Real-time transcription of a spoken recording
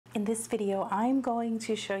In this video, I'm going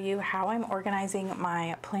to show you how I'm organizing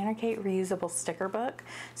my PlannerKate reusable sticker book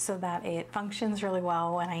so that it functions really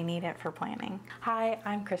well when I need it for planning. Hi,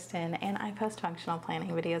 I'm Kristen and I post functional planning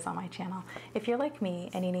videos on my channel. If you're like me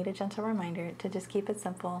and you need a gentle reminder to just keep it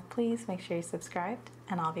simple, please make sure you're subscribed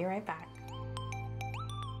and I'll be right back.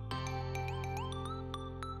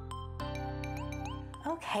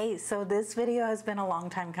 Okay, so this video has been a long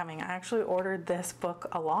time coming. I actually ordered this book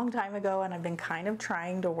a long time ago and I've been kind of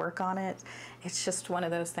trying to work on it. It's just one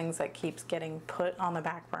of those things that keeps getting put on the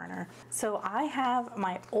back burner. So I have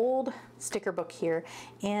my old sticker book here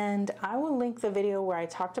and I will link the video where I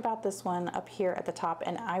talked about this one up here at the top,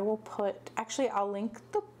 and I will put, actually I'll link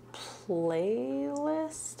the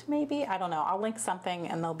playlist maybe, I don't know, I'll link something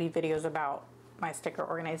and there'll be videos about my sticker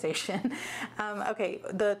organization. Okay,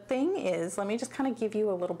 the thing is, let me just kind of give you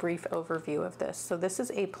a little brief overview of this. So this is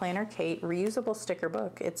a PlannerKate reusable sticker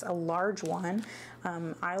book. It's a large one.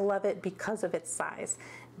 I love it because of its size.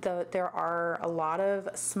 There are a lot of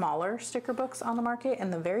smaller sticker books on the market,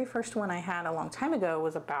 and the very first one I had a long time ago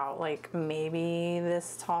was about like maybe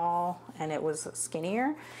this tall, and it was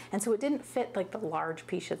skinnier, and so it didn't fit like the large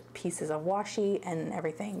pieces of washi and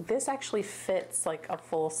everything. This actually fits like a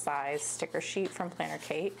full-size sticker sheet from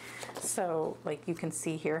PlannerKate, so like you can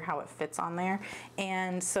see here how it fits on there.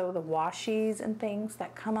 And so the washies and things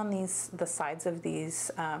that come on the sides of these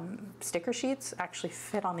sticker sheets actually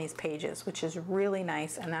fit on these pages, which is really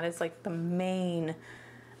nice. And that is like the main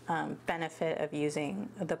benefit of using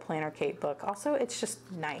the PlannerKate book. Also, it's just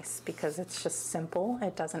nice because it's just simple.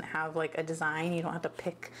 It doesn't have like a design. You don't have to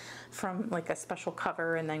pick from like a special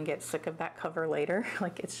cover and then get sick of that cover later.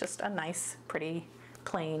 Like, it's just a nice, pretty,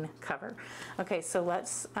 plain cover. Okay, so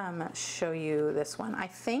let's show you this one. I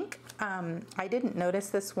think I didn't notice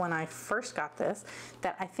this when I first got this,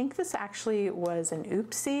 that I think this actually was an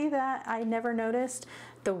oopsie that I never noticed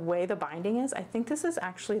the way the binding is. I think this is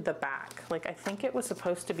actually the back. Like, I think it was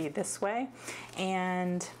supposed to be this way,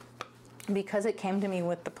 and because it came to me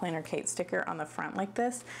with the PlannerKate sticker on the front like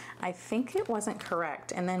this, I think it wasn't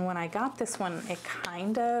correct. And then when I got this one, it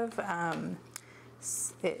kind of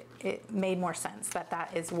it made more sense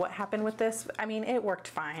that is what happened with this. I mean, it worked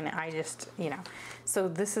fine. I just, you know, so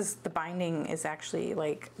this is, the binding is actually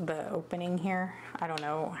like the opening here. I don't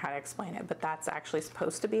know how to explain it, but that's actually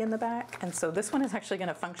supposed to be in the back. And so this one is actually going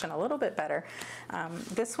to function a little bit better.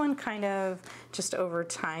 This one kind of, just over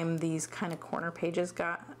time, these kind of corner pages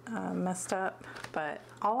got messed up, but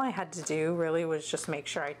all I had to do really was just make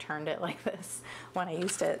sure I turned it like this when I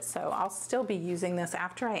used it. So I'll still be using this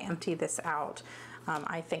after I empty this out.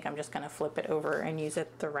 I think I'm just going to flip it over and use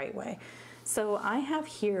it the right way. So I have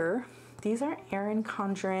here, these are Erin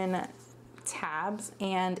Condren tabs,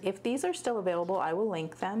 and if these are still available, I will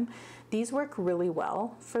link them. These work really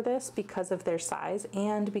well for this because of their size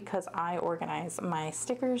and because I organize my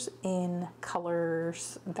stickers in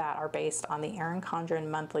colors that are based on the Erin Condren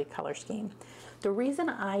monthly color scheme. The reason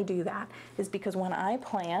I do that is because when I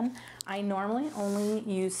plan, I normally only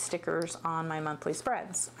use stickers on my monthly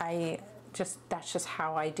spreads. That's just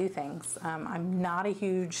how I do things. I'm not a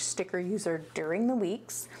huge sticker user during the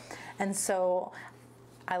weeks, and so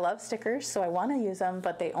I love stickers, so I want to use them,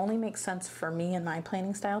 but they only make sense for me and my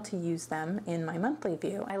planning style to use them in my monthly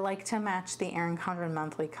view. I like to match the Erin Condren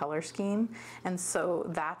monthly color scheme, and so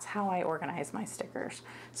that's how I organize my stickers.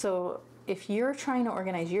 So if you're trying to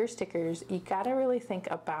organize your stickers, you gotta really think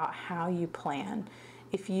about how you plan.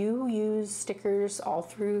 If you use stickers all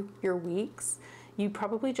through your weeks, you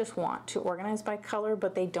probably just want to organize by color,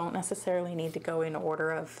 but they don't necessarily need to go in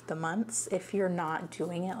order of the months if you're not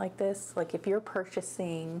doing it like this. Like, if you're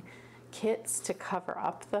purchasing kits to cover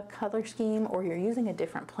up the color scheme, or you're using a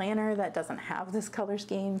different planner that doesn't have this color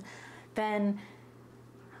scheme, then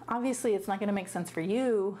obviously it's not going to make sense for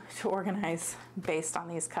you to organize based on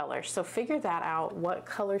these colors. So figure that out. What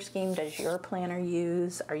color scheme does your planner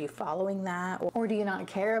use? Are you following that? Or do you not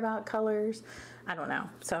care about colors? I don't know.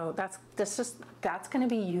 So that's going to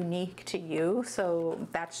be unique to you. So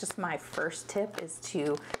that's just my first tip, is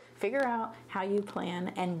to figure out how you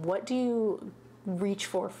plan and what do you reach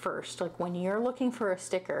for first. Like, when you're looking for a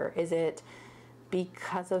sticker, is it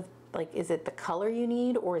because of, like, is it the color you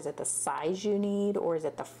need, or is it the size you need, or is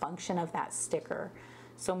it the function of that sticker?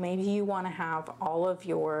 So maybe you want to have all of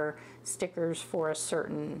your stickers for a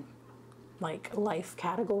certain like life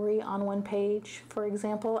category on one page, for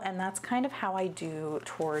example, and that's kind of how I do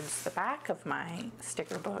towards the back of my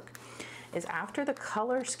sticker book. Is after the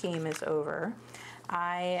color scheme is over,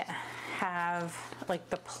 I have like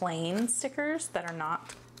the plain stickers that are not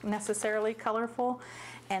necessarily colorful.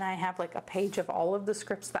 And I have like a page of all of the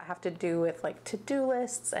scripts that have to do with like to-do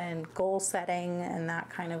lists and goal setting and that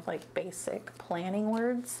kind of like basic planning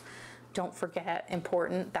words. Don't forget,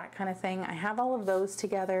 important, that kind of thing. I have all of those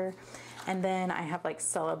together. And then I have like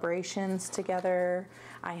celebrations together.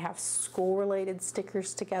 I have school related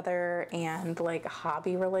stickers together and like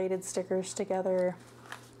hobby related stickers together.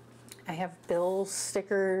 I have bills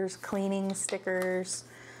stickers, cleaning stickers,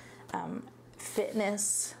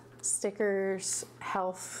 fitness stickers,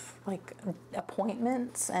 health, like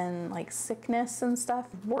appointments and like sickness and stuff,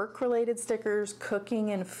 work related stickers,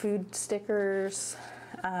 cooking and food stickers.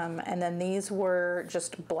 And then these were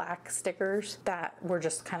just black stickers that were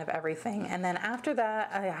just kind of everything. And then after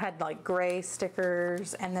that, I had like gray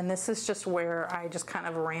stickers. And then this is just where I just kind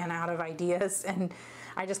of ran out of ideas, and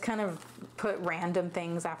I just kind of put random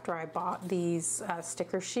things after I bought these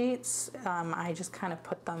sticker sheets. I just kind of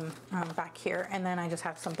put them back here. And then I just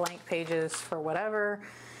have some blank pages for whatever.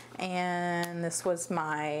 And this was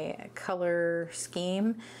my color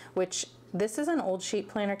scheme, which this is an old sheet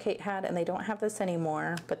PlannerKate had, and they don't have this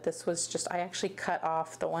anymore, but this was just, I actually cut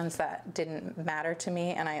off the ones that didn't matter to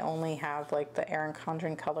me, and I only have like the Erin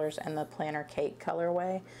Condren colors and the PlannerKate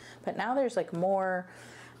colorway. But now there's like more,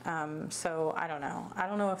 so I don't know. I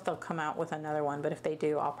don't know if they'll come out with another one, but if they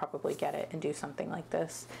do, I'll probably get it and do something like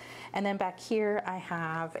this. And then back here I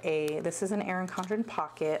have this is an Erin Condren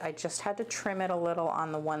pocket. I just had to trim it a little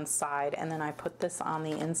on the one side, and then I put this on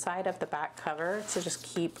the inside of the back cover to just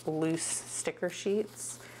keep loose sticker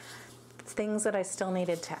sheets. Things that I still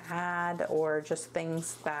needed to add, or just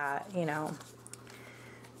things that, you know,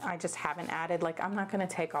 I just haven't added. Like, I'm not gonna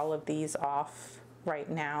take all of these off right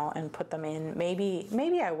now and put them in.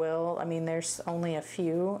 Maybe I will. I mean, there's only a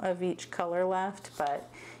few of each color left, but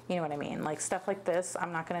you know what I mean? Like stuff like this,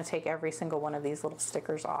 I'm not gonna take every single one of these little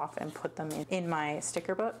stickers off and put them in my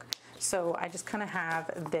sticker book. So I just kind of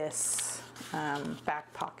have this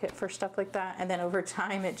back pocket for stuff like that. And then over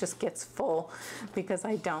time it just gets full because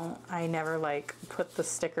I never like put the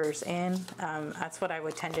stickers in. That's what I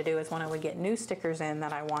would tend to do, is when I would get new stickers in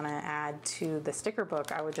that I want to add to the sticker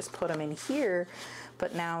book, I would just put them in here.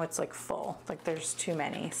 But now it's like full, like there's too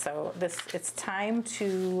many. So it's time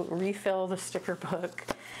to refill the sticker book.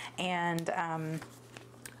 And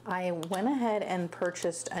I went ahead and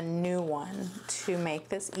purchased a new one to make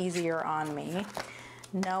this easier on me,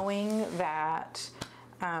 knowing that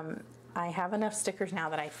I have enough stickers now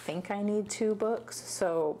that I think I need 2 books.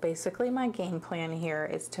 So basically my game plan here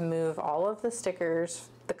is to move all of the stickers,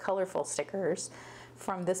 the colorful stickers,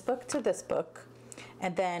 from this book to this book.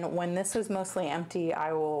 And then when this is mostly empty,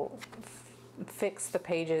 I will fix the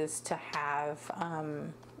pages to have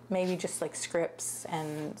maybe just like scripts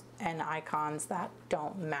and icons that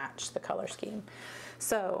don't match the color scheme.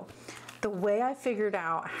 So the way I figured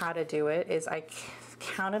out how to do it is I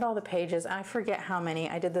counted all the pages. I forget how many.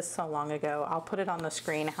 I did this so long ago. I'll put it on the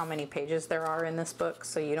screen how many pages there are in this book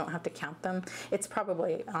so you don't have to count them. It's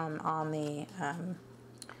probably on the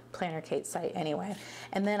PlannerKate site anyway.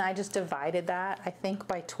 And then I just divided that, I think,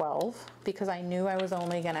 by 12 because I knew I was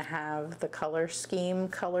only going to have the color scheme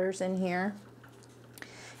colors in here.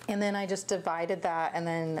 And then I just divided that and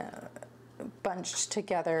then bunched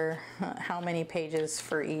together how many pages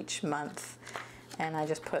for each month. And I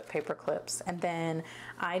just put paper clips. And then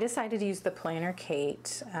I decided to use the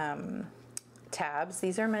PlannerKate tabs.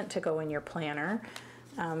 These are meant to go in your planner.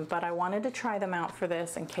 But I wanted to try them out for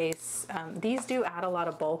this in case, these do add a lot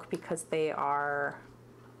of bulk because they are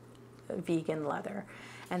vegan leather.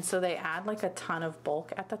 And so they add like a ton of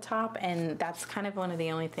bulk at the top, and that's kind of one of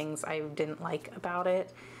the only things I didn't like about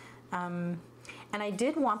it. And I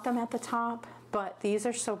did want them at the top, but these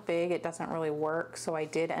are so big it doesn't really work. So I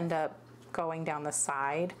did end up going down the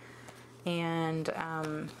side. And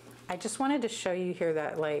I just wanted to show you here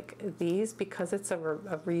that like these, because it's a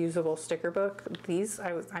reusable sticker book, these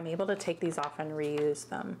I'm able to take these off and reuse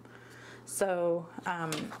them. So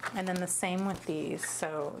and then the same with these.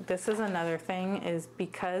 So this is another thing, is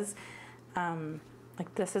because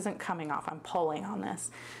like this isn't coming off, I'm pulling on this.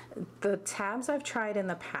 The tabs I've tried in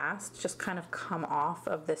the past just kind of come off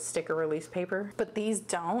of this sticker release paper, but these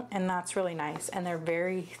don't, and that's really nice, and they're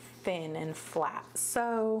very thin and flat.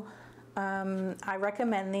 So I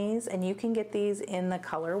recommend these, and you can get these in the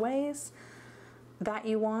colorways that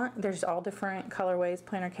you want. There's all different colorways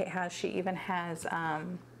PlannerKate has. She even has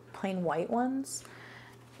plain white ones.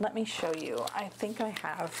 Let me show you. I think I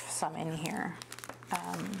have some in here.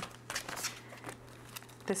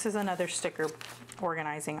 This is another sticker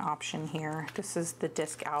organizing option here. This is the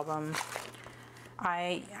disc album.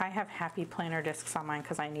 I have happy planner discs on mine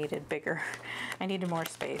because I needed bigger, I needed more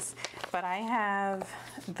space. But I have,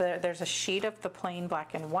 there's a sheet of the plain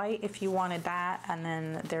black and white if you wanted that, and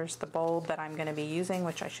then there's the bold that I'm going to be using,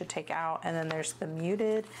 which I should take out, and then there's the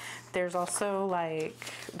muted. There's also like,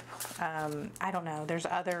 I don't know, there's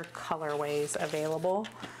other colorways available.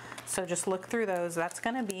 So just look through those. That's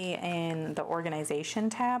going to be in the organization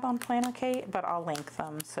tab on PlannerKate, but I'll link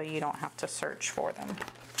them so you don't have to search for them.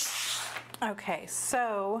 Okay,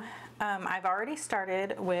 so I've already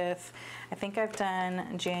started with, I think I've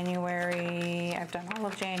done January, I've done all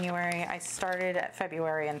of January. I started at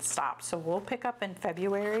February and stopped. So we'll pick up in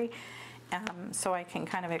February so I can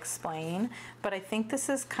kind of explain. But I think this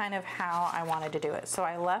is kind of how I wanted to do it. So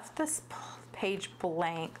I left this page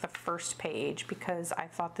blank, the first page, because I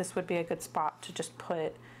thought this would be a good spot to just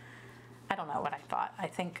put, I don't know what I thought. I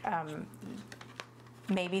think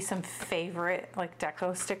maybe some favorite like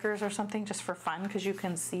deco stickers or something just for fun, because you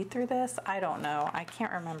can see through this. I don't know. I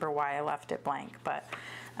can't remember why I left it blank, but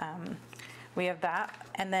we have that.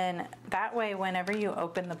 And then that way, whenever you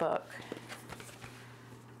open the book,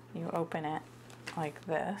 you open it like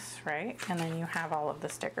this, right? And then you have all of the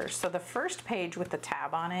stickers. So the first page with the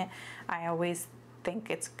tab on it, I always think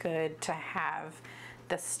it's good to have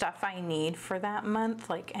the stuff I need for that month,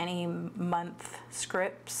 like any month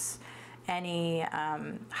scripts, any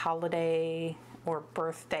holiday or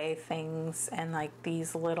birthday things, and like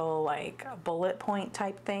these little like bullet point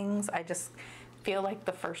type things. I just feel like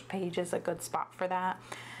the first page is a good spot for that.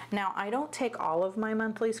 Now, I don't take all of my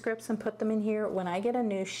monthly scripts and put them in here. When I get a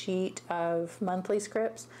new sheet of monthly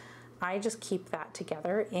scripts, I just keep that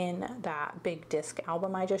together in that big disc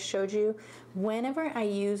album I just showed you. Whenever I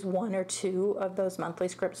use one or two of those monthly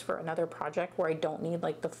scripts for another project where I don't need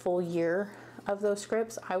like the full year of those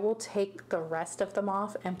scripts, I will take the rest of them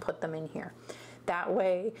off and put them in here. That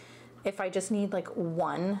way, if I just need like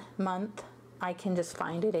 1 month, I can just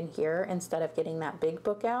find it in here instead of getting that big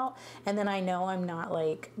book out. And then I know I'm not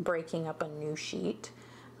like breaking up a new sheet.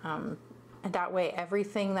 And that way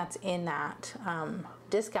everything that's in that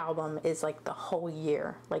disc album is like the whole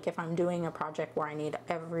year. Like if I'm doing a project where I need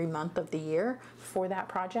every month of the year for that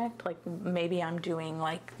project, like maybe I'm doing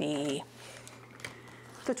like the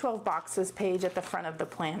 12 boxes page at the front of the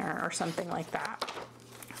planner or something like that,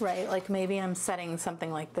 right? Like maybe I'm setting something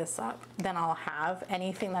like this up, then I'll have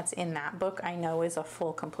anything that's in that book I know is a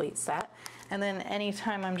full complete set. And then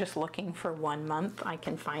anytime I'm just looking for 1 month, I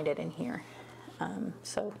can find it in here.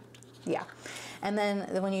 So yeah. And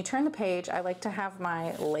then when you turn the page, I like to have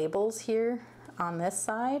my labels here on this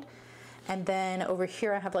side. And then over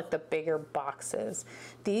here I have like the bigger boxes.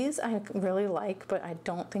 These I really like, but I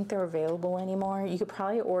don't think they're available anymore. You could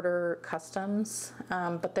probably order customs,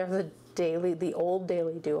 but they're the old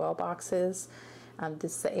Daily Duo boxes.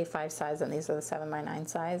 This is the A5 size and these are the 7x9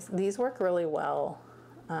 size. These work really well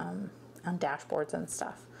on dashboards and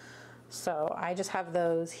stuff. So I just have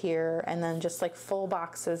those here, and then just like full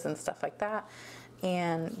boxes and stuff like that.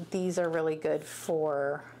 And these are really good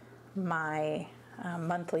for my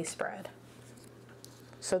monthly spread.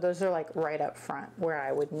 So those are like right up front where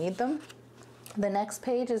I would need them. The next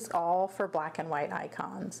page is all for black and white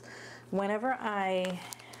icons. Whenever I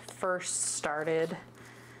first started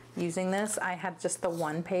using this, I had just the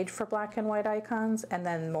 1 page for black and white icons, and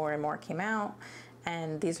then more and more came out,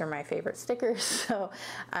 and these are my favorite stickers. So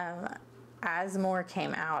as more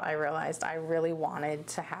came out, I realized I really wanted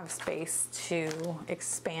to have space to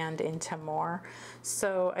expand into more.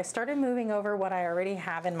 So I started moving over what I already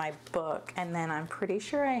have in my book, and then I'm pretty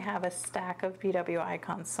sure I have a stack of BW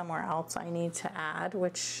icons somewhere else I need to add,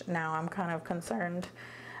 which now I'm kind of concerned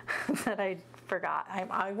that I forgot.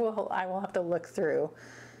 I will have to look through.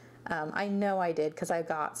 I know I did because I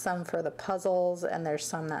got some for the puzzles, and there's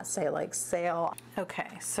some that say like sale. Okay,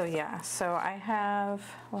 so yeah, so I have,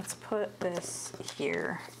 let's put this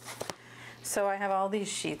here. So I have all these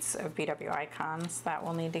sheets of BW icons that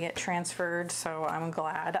will need to get transferred, so I'm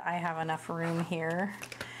glad I have enough room here.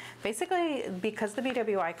 Basically, because the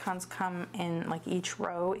BW icons come in, like each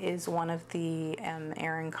row is one of the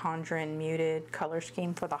Erin Condren muted color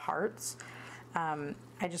scheme for the hearts.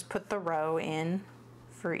 I just put the row in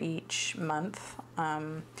for each month,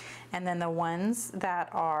 and then the ones that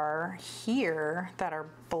are here that are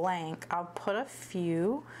blank, I'll put a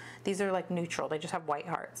few. These are like neutral, they just have white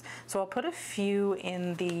hearts, so I'll put a few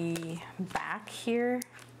in the back here.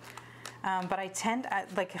 But I tend,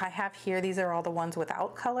 like I have here, these are all the ones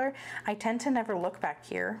without color. I tend to never look back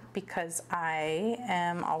here because I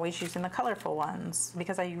am always using the colorful ones,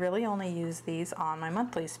 because I really only use these on my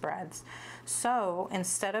monthly spreads. So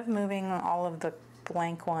instead of moving all of the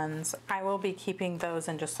blank ones. I will be keeping those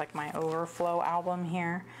in just like my overflow album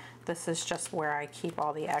here. This is just where I keep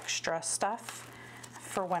all the extra stuff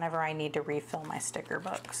for whenever I need to refill my sticker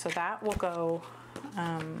book. So that will go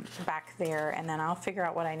back there, and then I'll figure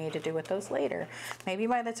out what I need to do with those later. Maybe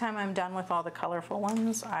by the time I'm done with all the colorful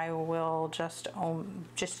ones, I will just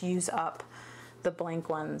use up the blank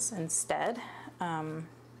ones instead of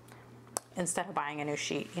buying a new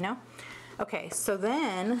sheet, you know? Okay, so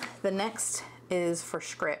then the next is for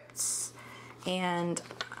scripts, and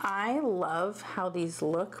I love how these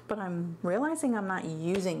look, but I'm realizing I'm not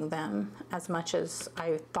using them as much as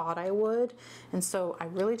I thought I would. And so I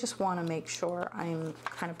really just want to make sure I'm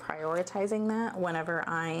kind of prioritizing that whenever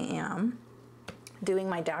I am doing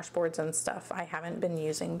my dashboards and stuff. I haven't been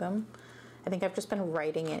using them. I think I've just been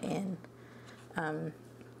writing it in.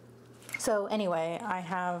 So anyway, I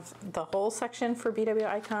have the whole section for BW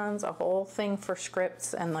icons, a whole thing for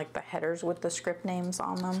scripts, and like the headers with the script names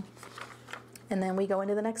on them. And then we go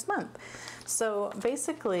into the next month. So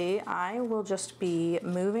basically, I will just be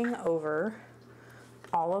moving over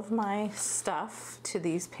all of my stuff to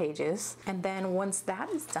these pages. And then once that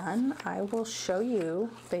is done, I will show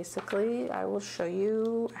you, I will show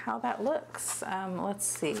you how that looks. Let's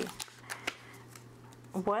see.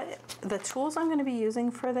 What the tools I'm going to be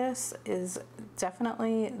using for this is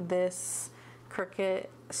definitely this Cricut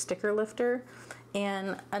sticker lifter.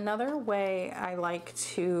 And another way I like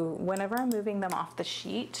to, whenever I'm moving them off the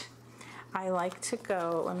sheet, I like to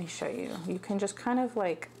go, let me show you. You can just kind of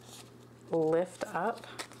like lift up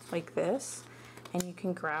like this, and you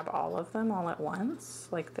can grab all of them all at once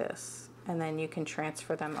like this, and then you can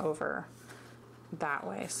transfer them over that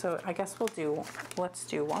way. So I guess let's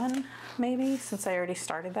do one maybe, since I already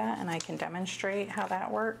started that and I can demonstrate how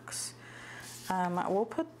that works. We'll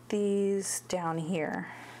put these down here.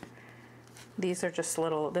 These are just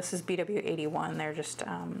little, this is BW81, they're just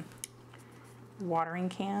watering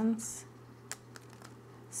cans.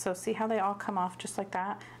 So see how they all come off just like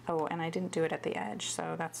that? Oh, and I didn't do it at the edge,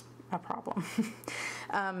 so that's a problem.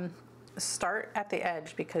 Start at the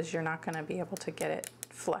edge because you're not gonna be able to get it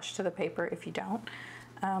flush to the paper if you don't.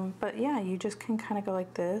 But yeah, you just can kind of go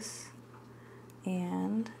like this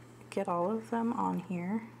and get all of them on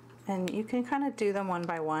here. And you can kind of do them one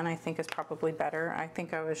by one, I think is probably better. I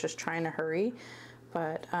think I was just trying to hurry,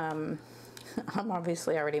 but I'm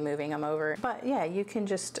obviously already moving them over. But yeah, you can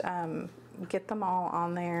just get them all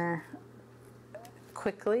on there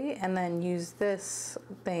quickly and then use this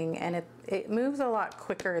thing, and it moves a lot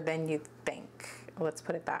quicker than you think. Let's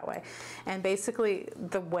put it that way. And basically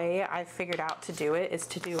the way I figured out to do it is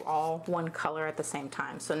to do all one color at the same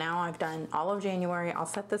time. So now I've done all of January. I'll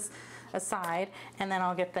set this aside, and then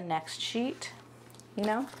I'll get the next sheet, you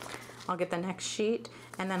know, I'll get the next sheet,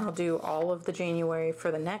 and then I'll do all of the January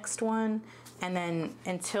for the next one, and then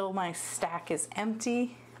until my stack is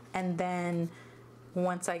empty. And then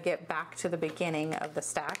once I get back to the beginning of the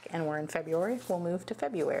stack and we're in February, we'll move to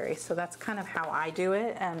February. So that's kind of how I do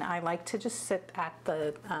it. And I like to just sit at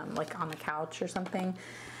the, like on the couch or something.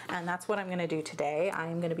 And that's what I'm gonna do today.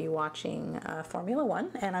 I'm gonna be watching Formula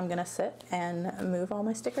One, and I'm gonna sit and move all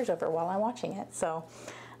my stickers over while I'm watching it. So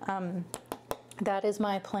that is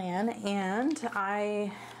my plan. And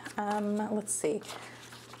let's see.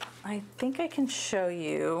 I think I can show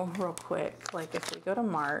you real quick, like if we go to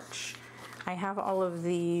March, I have all of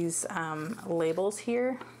these labels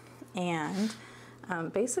here, and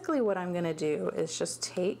basically what I'm gonna do is just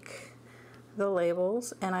take the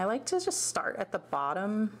labels, and I like to just start at the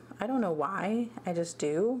bottom. I don't know why, I just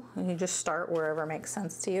do. You just start wherever makes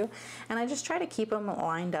sense to you. And I just try to keep them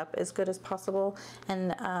lined up as good as possible.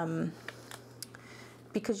 And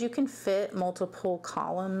because you can fit multiple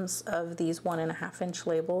columns of these 1.5 inch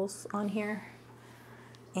labels on here,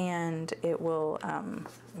 and it will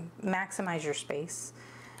maximize your space.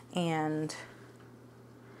 And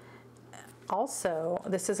also,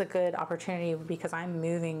 this is a good opportunity because I'm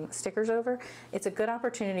moving stickers over. It's a good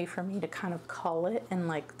opportunity for me to kind of cull it and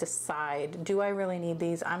like decide, do I really need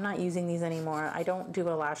these? I'm not using these anymore. I don't do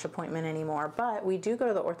a lash appointment anymore, but we do go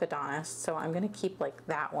to the orthodontist, so I'm gonna keep like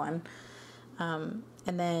that one.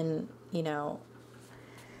 And then, you know,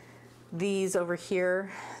 these over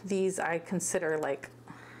here, these I consider like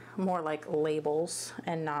more like labels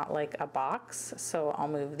and not like a box. So I'll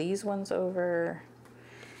move these ones over.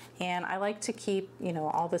 And I like to keep, you know,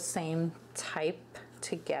 all the same type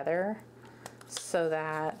together so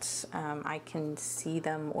that I can see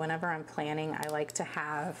them whenever I'm planning. I like to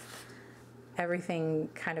have everything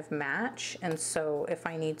kind of match. And so if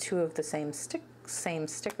I need two of the same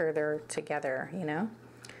sticker, they're together, you know?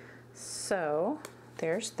 So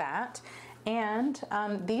there's that. And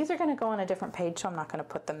these are going to go on a different page, so I'm not going to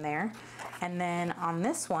put them there. And then on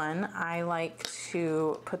this one, I like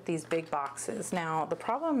to put these big boxes. Now, the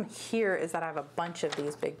problem here is that I have a bunch of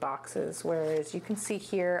these big boxes, whereas you can see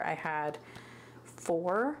here I had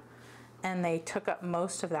 4, and they took up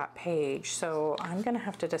most of that page. So I'm going to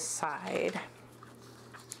have to decide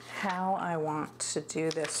how I want to do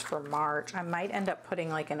this for March. I might end up putting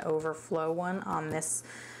like an overflow one on this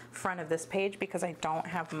front of this page because I don't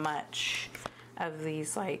have much of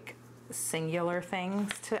these like singular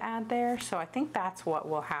things to add there. So I think that's what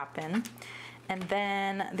will happen. And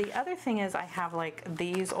then the other thing is I have like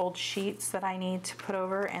these old sheets that I need to put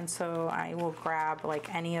over, and so I will grab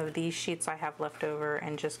like any of these sheets I have left over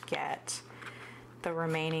and just get the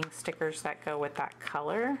remaining stickers that go with that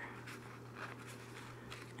color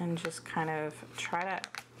and just kind of try to,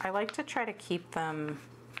 I like to try to keep them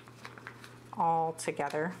all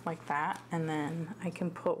together like that, and then I can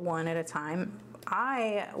put one at a time.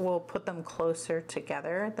 I will put them closer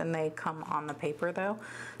together than they come on the paper though.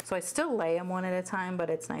 So I still lay them one at a time, but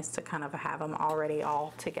it's nice to kind of have them already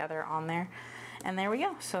all together on there. And there we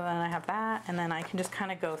go. So then I have that, and then I can just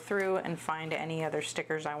kind of go through and find any other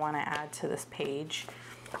stickers I want to add to this page.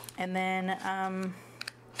 And then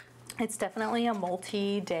it's definitely a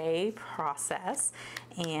multi-day process,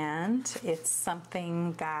 and it's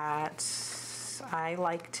something that I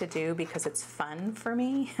like to do because it's fun for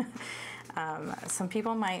me. Some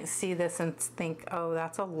people might see this and think, oh,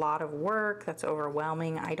 that's a lot of work, that's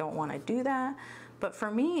overwhelming, I don't want to do that. But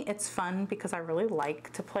for me, it's fun because I really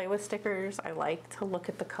like to play with stickers. I like to look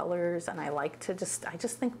at the colors, and I like to I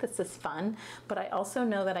just think this is fun. But I also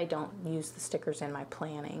know that I don't use the stickers in my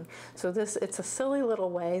planning. So it's a silly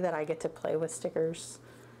little way that I get to play with stickers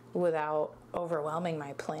without overwhelming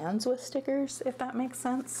my plans with stickers, if that makes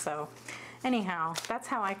sense. So anyhow, that's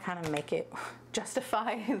how I kind of make it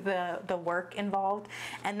justify the work involved.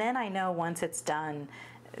 And then I know once it's done,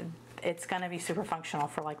 it's going to be super functional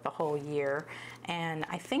for like the whole year. And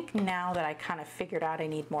I think now that I kind of figured out I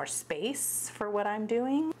need more space for what I'm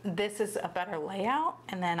doing, this is a better layout.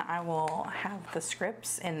 And then I will have the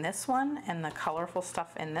scripts in this one and the colorful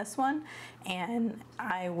stuff in this one. And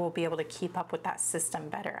I will be able to keep up with that system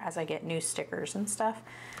better as I get new stickers and stuff.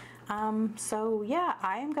 So yeah,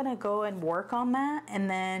 I am gonna go and work on that and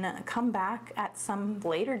then come back at some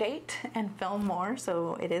later date and film more.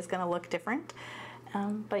 So it is gonna look different.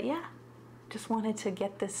 But yeah, just wanted to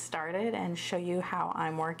get this started and show you how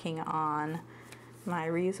I'm working on my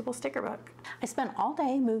reusable sticker book. I spent all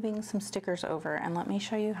day moving some stickers over, and let me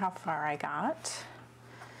show you how far I got.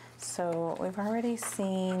 So we've already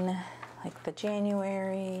seen like the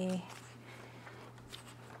January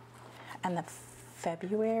and the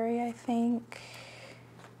February, I think.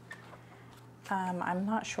 I'm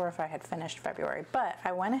not sure if I had finished February, but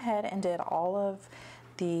I went ahead and did all of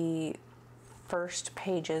the first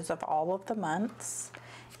pages of all of the months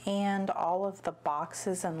and all of the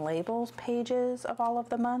boxes and labels pages of all of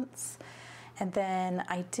the months. And then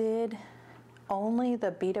I did only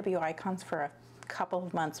the BW icons for a couple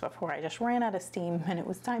of months before I just ran out of steam and it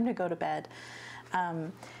was time to go to bed.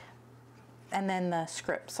 And then the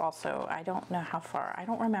scripts also, I don't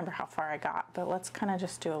remember how far I got, but let's kind of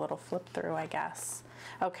just do a little flip through, I guess.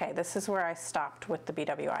 Okay, this is where I stopped with the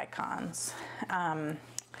BW icons.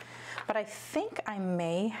 But I think I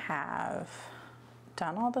may have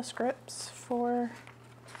done all the scripts for,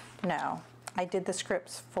 no, I did the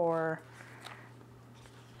scripts for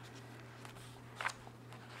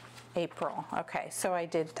April. Okay, so I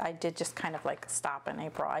did just kind of like stop in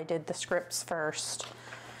April. I did the scripts first,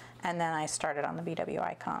 and then I started on the BW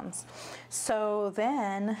icons. So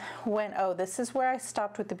then this is where I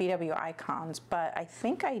stopped with the BW icons, but I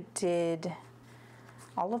think I did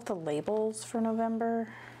all of the labels for November.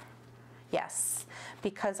 Yes,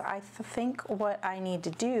 because I think what I need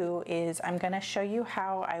to do is I'm going to show you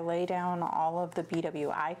how I lay down all of the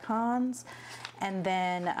BW icons and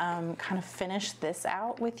then kind of finish this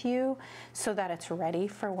out with you so that it's ready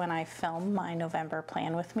for when I film my November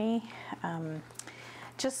plan with me.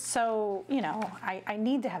 Just so, you know, I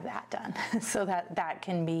need to have that done so that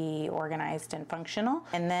can be organized and functional.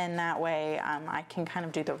 And then that way I can kind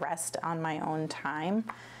of do the rest on my own time.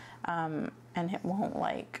 And it won't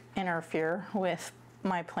like interfere with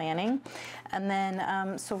my planning. And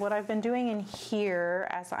then, so what I've been doing in here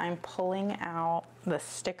as I'm pulling out the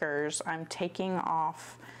stickers, I'm taking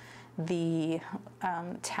off the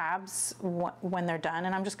tabs when they're done,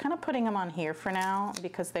 and I'm just kind of putting them on here for now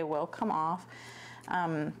because they will come off.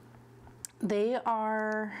 They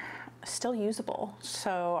are still usable,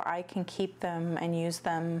 so I can keep them and use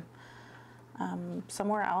them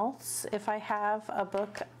somewhere else if I have a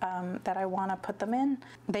book that I want to put them in.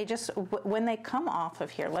 They just, when they come off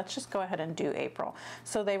of here, let's just go ahead and do April.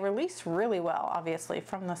 So they release really well, obviously,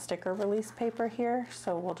 from the sticker release paper here.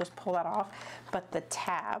 So we'll just pull that off. But the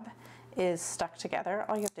tab is stuck together.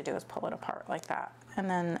 All you have to do is pull it apart like that. And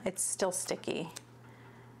then it's still sticky.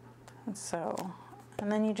 And so,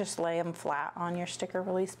 and then you just lay them flat on your sticker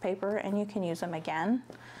release paper and you can use them again.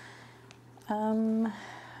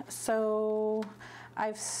 So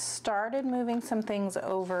I've started moving some things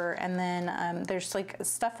over, and then there's like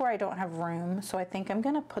stuff where I don't have room. So I think I'm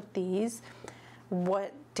gonna put these,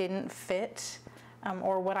 what didn't fit,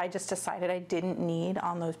 or what I just decided I didn't need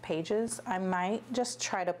on those pages. I might just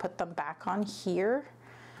try to put them back on here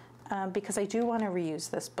because I do want to reuse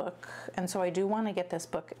this book. And so I do want to get this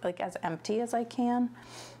book like as empty as I can.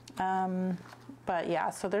 But yeah,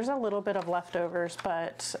 so there's a little bit of leftovers,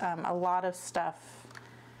 but a lot of stuff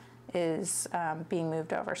is being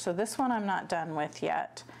moved over. So this one I'm not done with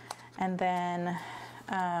yet. And then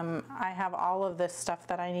I have all of this stuff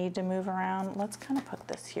that I need to move around. Let's kind of put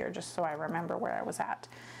this here just so I remember where I was at.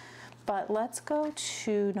 But let's go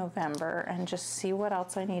to November and just see what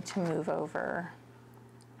else I need to move over.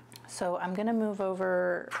 So I'm gonna move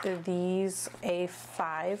over these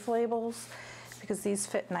A5 labels because these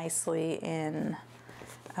fit nicely in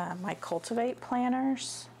my Cultivate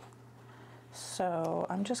planners. So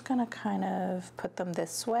I'm just gonna kind of put them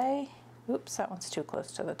this way. Oops, that one's too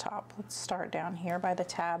close to the top. Let's start down here by the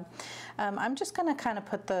tab. I'm just gonna kind of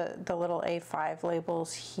put the little A5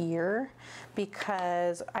 labels here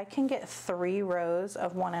because I can get 3 rows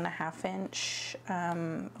of 1.5 inch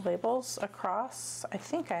labels across. I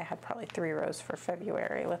think I had probably 3 rows for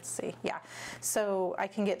February. Let's see, yeah. So I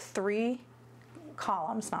can get 3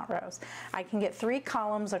 columns, not rows. I can get 3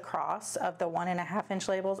 columns across of the 1.5 inch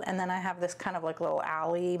labels, and then I have this kind of like little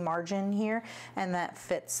alley margin here, and that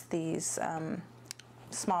fits these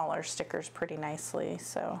smaller stickers pretty nicely.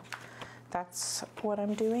 So that's what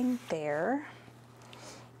I'm doing there.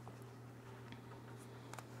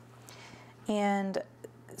 And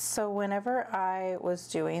so whenever I was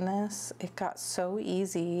doing this, it got so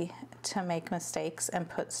easy to make mistakes and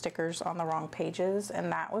put stickers on the wrong pages,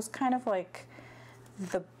 and that was kind of like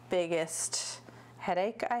the biggest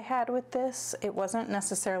headache I had with this. It wasn't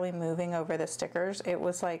necessarily moving over the stickers. It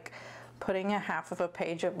was like putting a half of a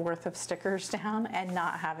page worth of stickers down and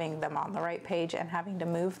not having them on the right page and having to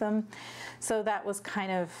move them. So that was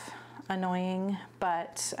kind of annoying,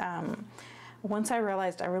 but once I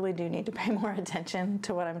realized I really do need to pay more attention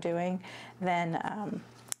to what I'm doing, then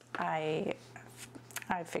I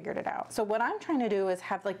figured it out. So what I'm trying to do is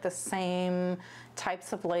have like the same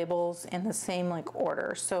types of labels in the same like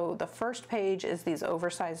order. So the first page is these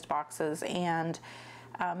oversized boxes and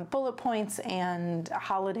bullet points and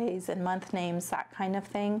holidays and month names, that kind of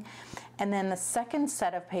thing. And then the second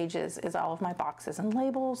set of pages is all of my boxes and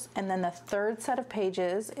labels. And then the third set of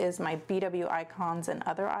pages is my BW icons and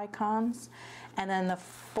other icons. And then the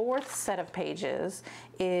fourth set of pages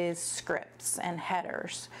is scripts and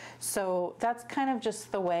headers. So that's kind of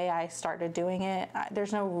just the way I started doing it.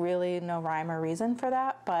 There's really no rhyme or reason for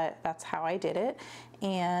that, but that's how I did it.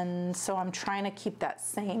 And so I'm trying to keep that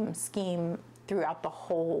same scheme throughout the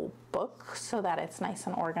whole book so that it's nice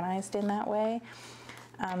and organized in that way.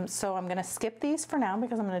 So I'm gonna skip these for now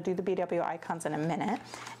because I'm gonna do the BW icons in a minute.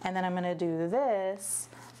 And then I'm gonna do this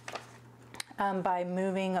by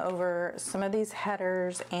moving over some of these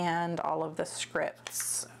headers and all of the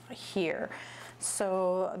scripts here.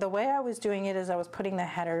 So the way I was doing it is I was putting the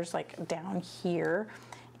headers like down here,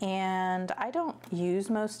 and I don't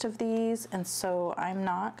use most of these, and so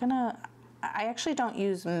I actually don't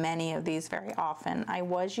use many of these very often. I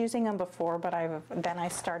was using them before, but then I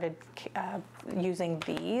started using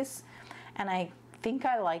these, and I think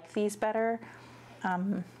I like these better.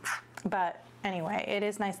 But anyway, it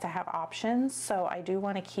is nice to have options, so I do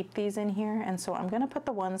want to keep these in here, and so I'm going to put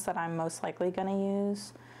the ones that I'm most likely going to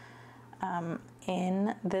use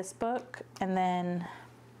in this book, and then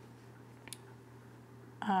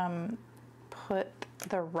put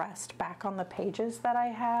the rest back on the pages that I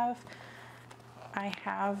have.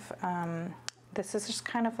 This is just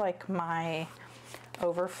kind of like my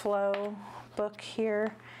overflow book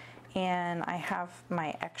here, and I have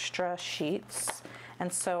my extra sheets,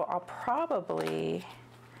 and so I'll probably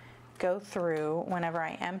go through whenever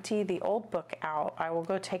I empty the old book out. I will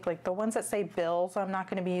go take like the ones that say bills I'm not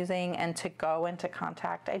going to be using, and to go into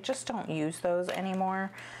contact, I just don't use those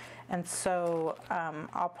anymore. And so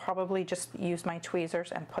I'll probably just use my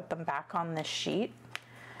tweezers and put them back on this sheet.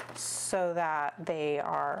 so that they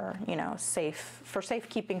are, you know, safe for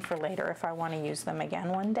safekeeping for later if I want to use them again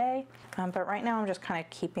one day. But right now I'm just kind of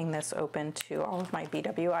keeping this open to all of my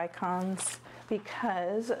BW icons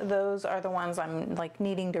because those are the ones I'm like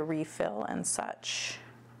needing to refill and such.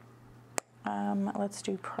 Let's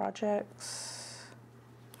do projects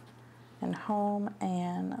and home,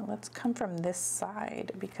 and let's come from this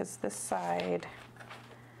side because this side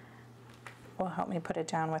will help me put it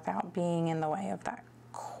down without being in the way of that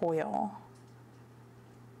coil.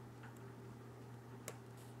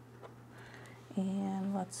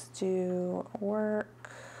 And let's do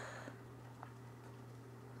work,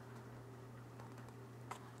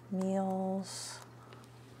 meals,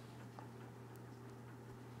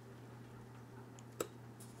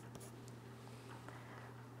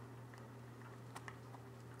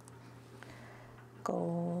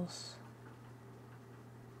 goals,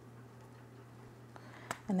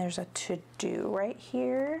 and there's a to-do right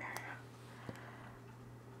here.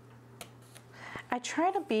 I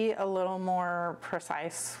try to be a little more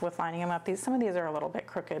precise with lining them up. Some of these are a little bit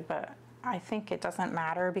crooked, but I think it doesn't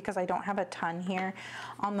matter because I don't have a ton here.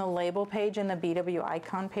 On the label page and the BW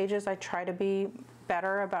icon pages, I try to be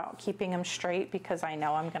better about keeping them straight because I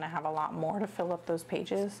know I'm going to have a lot more to fill up those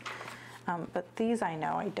pages. But these I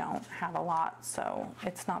know I don't have a lot, so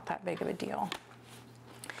it's not that big of a deal.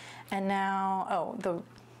 And now, oh, the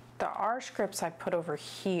R scripts I put over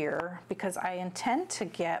here because I intend to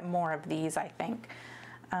get more of these, I think,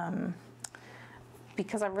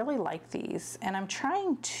 because I really like these. And I'm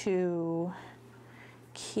trying to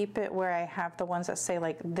keep it where I have the ones that say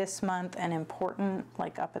like this month and important,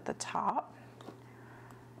 like up at the top.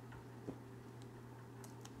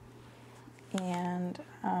 And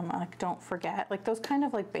like don't forget, like those kind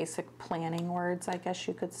of like basic planning words, I guess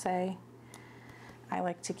you could say. I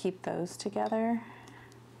like to keep those together.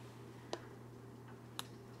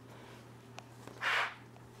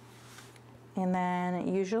 And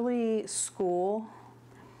then usually school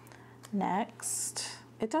next.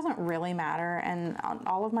 It doesn't really matter, and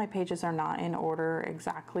all of my pages are not in order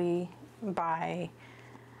exactly by,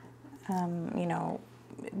 you know,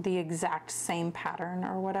 the exact same pattern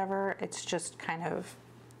or whatever. It's just kind of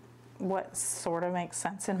what sort of makes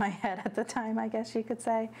sense in my head at the time, I guess you could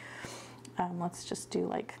say. Let's just do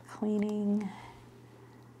like cleaning.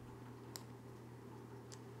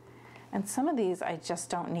 And some of these I just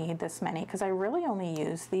don't need this many because I really only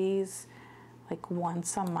use these like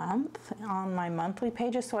once a month on my monthly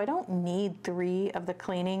pages. So I don't need 3 of the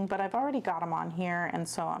cleaning, but I've already got them on here. And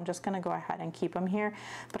so I'm just gonna go ahead and keep them here.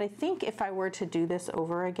 But I think if I were to do this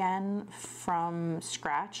over again from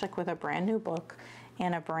scratch, like with a brand new book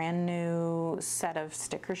and a brand new set of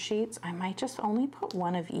sticker sheets, I might just only put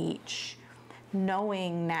 1 of each,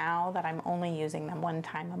 knowing now that I'm only using them 1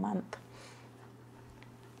 time a month.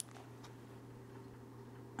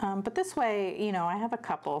 But this way, you know, I have a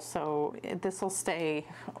couple, so this will stay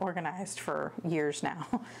organized for years now.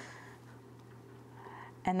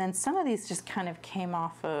 And then some of these just kind of came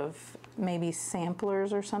off of maybe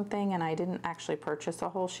samplers or something, and I didn't actually purchase a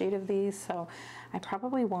whole sheet of these, so I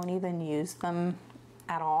probably won't even use them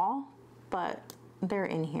at all, but they're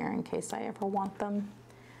in here in case I ever want them.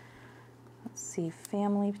 Let's see,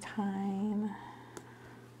 family time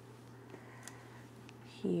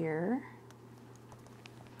here.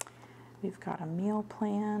 We've got a meal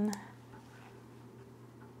plan.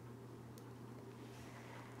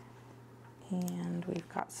 And we've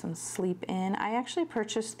got some sleep in. I actually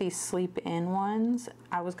purchased these sleep in ones.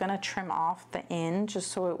 I was gonna trim off the in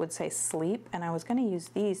just so it would say sleep, and I was gonna use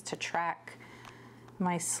these to track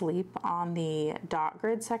my sleep on the dot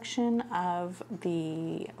grid section of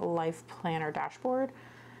the Life Planner dashboard.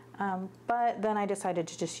 But then I decided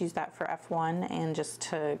to just use that for F1 and just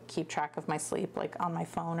to keep track of my sleep like on my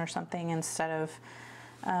phone or something instead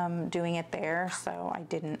of doing it there, so I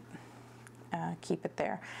didn't keep it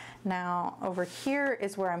there. Now over here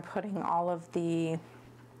is where I'm putting all of the,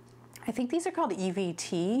 I think these are called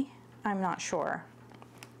EVT, I'm not sure,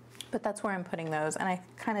 but that's where I'm putting those, and I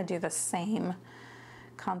kind of do the same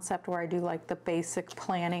concept where I do like the basic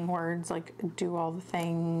planning words, like do all the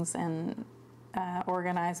things and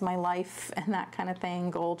organize my life and that kind of thing,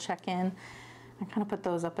 goal check-in. I kind of put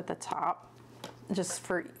those up at the top just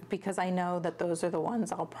for, because I know that those are the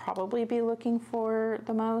ones I'll probably be looking for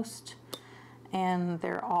the most. And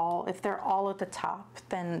they're all, if they're all at the top,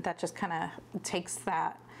 then that just kind of takes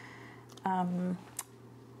that, and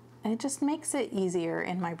it just makes it easier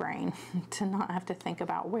in my brain to not have to think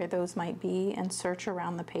about where those might be and search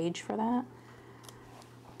around the page for that.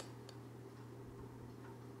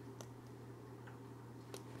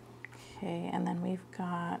 Okay, and then we've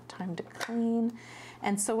got time to clean.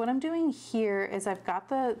 And so what I'm doing here is I've got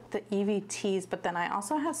the EVTs, but then I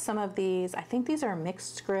also have some of these, I think these are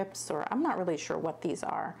mixed scripts, or I'm not really sure what these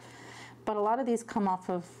are. But a lot of these come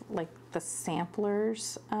off of like the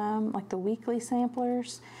samplers, like the weekly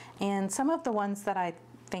samplers. And some of the ones that I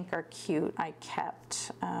think are cute, I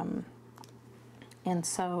kept. And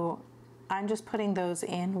so I'm just putting those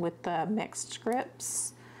in with the mixed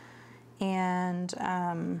scripts. And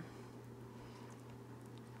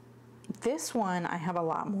this one, I have a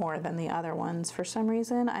lot more than the other ones. For some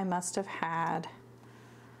reason, I must have had,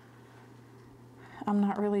 I'm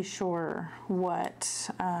not really sure what,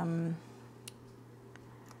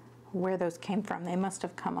 where those came from. They must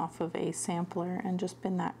have come off of a sampler and just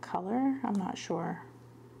been that color. I'm not sure.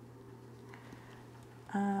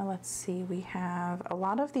 Let's see, we have a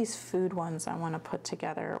lot of these food ones I want to put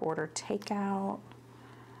together. Order takeout.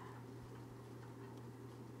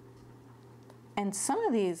 And some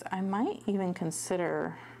of these I might even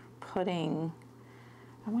consider putting,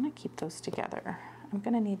 I want to keep those together. I'm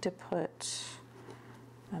going to need to put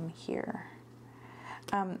them here.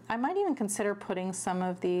 I might even consider putting some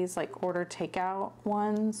of these like order takeout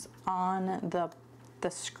ones on the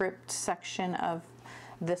script section of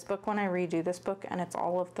this book when I redo this book, and it's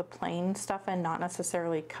all of the plain stuff and not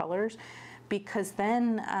necessarily colors, because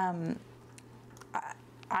then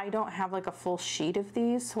I don't have like a full sheet of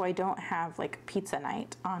these, so I don't have like pizza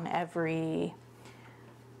night on every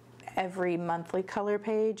monthly color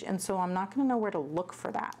page, and so I'm not going to know where to look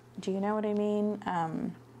for that. Do you know what I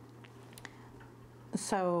mean?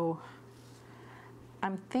 So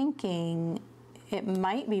I'm thinking it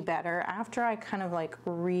might be better after I kind of like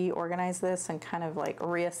reorganize this and kind of like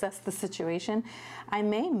reassess the situation. I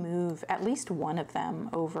may move at least one of them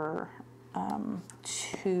over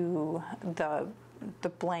to the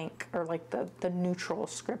blank or like the neutral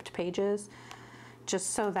script pages,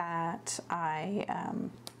 just so that I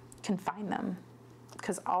can find them,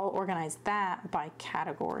 because I'll organize that by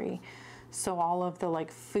category. So all of the like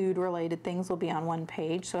food related things will be on one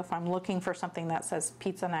page. So if I'm looking for something that says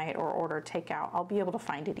pizza night or order takeout, I'll be able to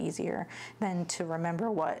find it easier than to remember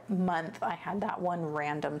what month I had that one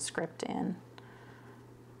random script in.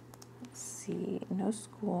 Let's see, no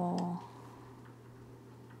school.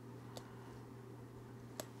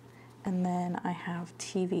 And then I have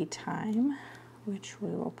TV time, which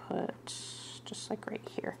we will put just like right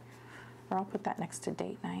here, or I'll put that next to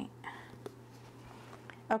date night.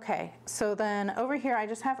 Okay, so then over here I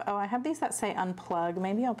just have, oh, I have these that say unplug.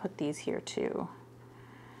 Maybe I'll put these here too.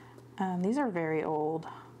 These are very old,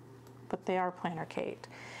 but they are PlannerKate.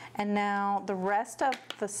 And now the rest of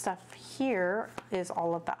the stuff here is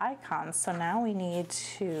all of the icons. So now we need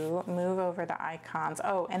to move over the icons.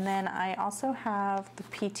 Oh, and then I also have the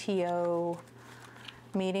PTO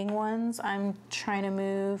meeting ones I'm trying to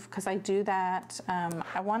move, because I do that.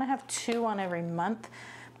 I want to have 2 on every month,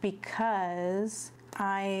 because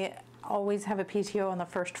I always have a PTO on the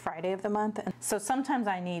first Friday of the month. And so sometimes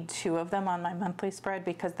I need 2 of them on my monthly spread,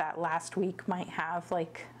 because that last week might have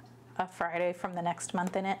like a Friday from the next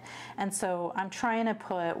month in it. And so I'm trying to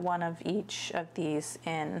put one of each of these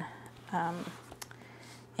in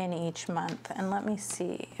each month. And let me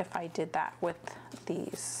see if I did that with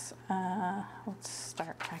these. Let's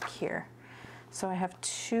start back here. So I have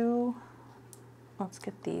 2, let's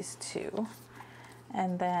get these 2.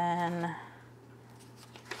 And then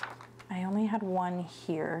I only had 1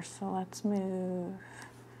 here, so let's move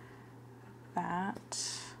that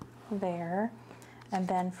there. And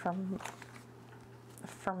then for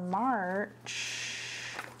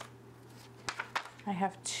March, I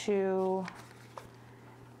have 2.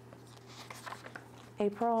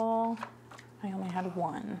 April, I only had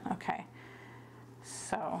 1. Okay,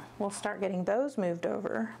 so we'll start getting those moved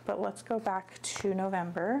over, but let's go back to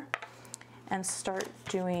November and start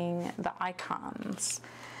doing the icons.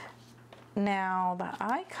 Now the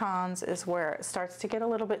icons is where it starts to get a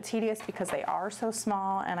little bit tedious, because they are so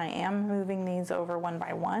small, and I am moving these over one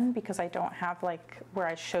by one, because I don't have like where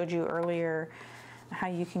I showed you earlier how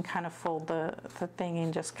you can kind of fold the thing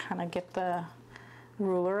and just kind of get the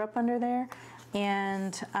ruler up under there.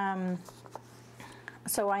 And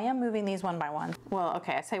so I am moving these one by one. Well,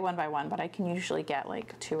 okay, I say one by one, but I can usually get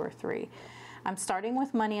like 2 or 3. I'm starting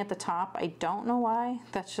with money at the top. I don't know why.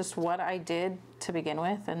 That's just what I did to begin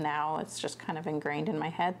with, and now it's just kind of ingrained in my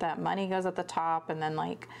head that money goes at the top, and then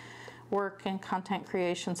like work and content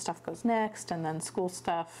creation stuff goes next, and then school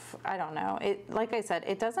stuff. I don't know. It, like I said,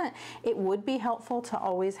 it would be helpful to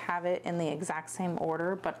always have it in the exact same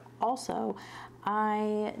order, but also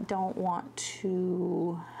I don't want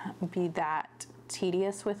to be that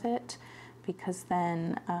tedious with it, because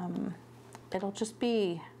then it'll just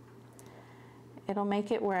be, it'll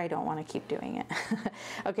make it where I don't want to keep doing it.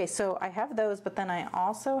 Okay, so I have those, but then I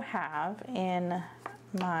also have in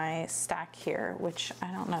my stack here, which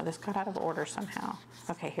I don't know, this got out of order somehow.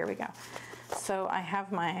 Okay, here we go. So I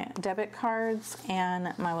have my debit cards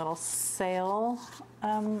and my little sale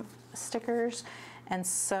stickers. And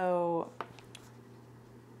so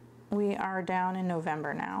we are down in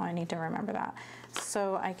November now. I need to remember that.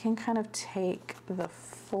 So I can kind of take the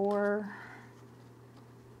 4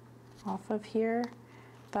 off of here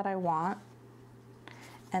that I want,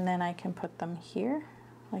 and then I can put them here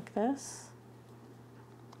like this,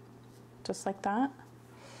 just like that.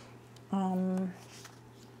 And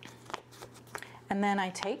then I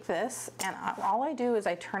take this, and all I do is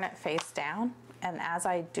I turn it face down, and as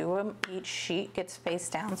I do them, each sheet gets face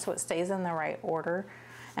down so it stays in the right order,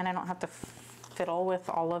 and I don't have to fiddle with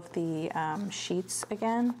all of the sheets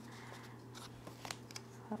again.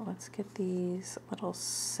 So let's get these little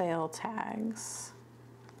sale tags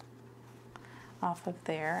off of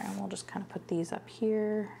there, and we'll just kind of put these up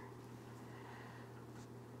here.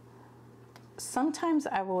 Sometimes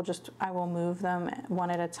I will move them one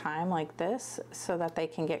at a time like this so that they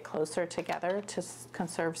can get closer together to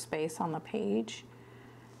conserve space on the page.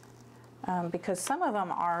 Because some of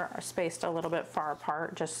them are spaced a little bit far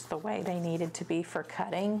apart, just the way they needed to be for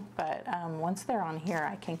cutting. But once they're on here,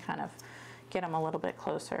 I can kind of get them a little bit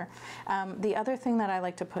closer. The other thing that I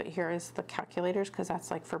like to put here is the calculators, because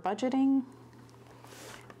that's like for budgeting.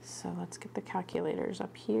 So let's get the calculators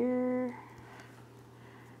up here.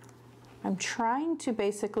 I'm trying to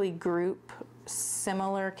basically group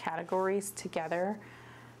similar categories together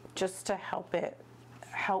just to help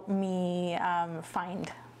me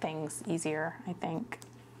find things easier, I think.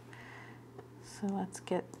 So let's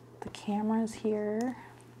get the cameras here.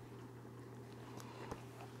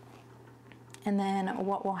 And then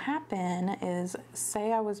what will happen is,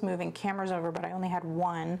 say I was moving cameras over, but I only had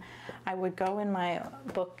one, I would go in my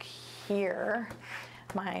book here,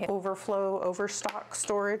 my overstock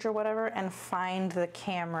storage or whatever, and find the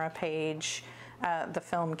camera page, the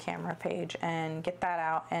film camera page, and get that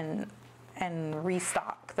out and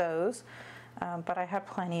restock those. But I have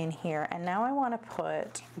plenty in here. And now I want to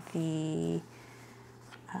put the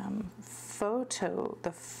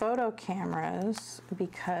photo cameras,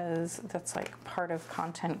 because that's like part of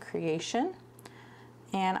content creation.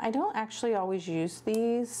 And I don't actually always use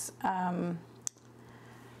these.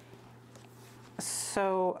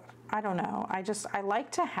 So I don't know. I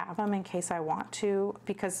like to have them in case I want to,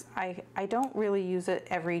 because I don't really use it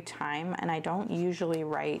every time, and I don't usually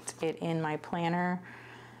write it in my planner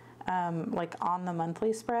like on the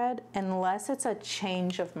monthly spread, unless it's a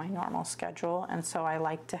change of my normal schedule. And so I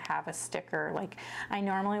like to have a sticker. Like I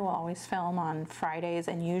normally will always film on Fridays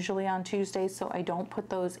and usually on Tuesdays, so I don't put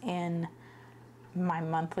those in my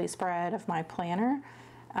monthly spread of my planner.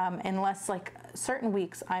 Unless like certain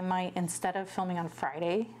weeks I might, instead of filming on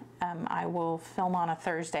Friday, I will film on a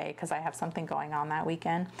Thursday because I have something going on that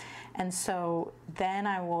weekend. And so then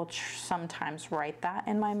I will sometimes write that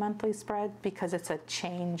in my monthly spread, because it's a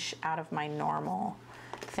change out of my normal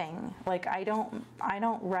thing. Like I don't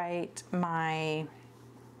write my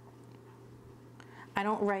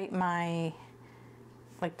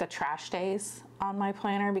like the trash days on my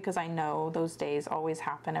planner, because I know those days always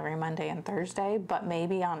happen every Monday and Thursday. But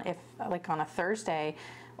maybe on a Thursday,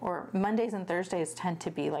 or Mondays and Thursdays tend to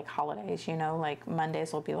be like holidays, you know, like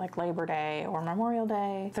Mondays will be like Labor Day or Memorial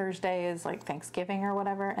Day. Thursday is like Thanksgiving or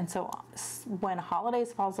whatever. And so when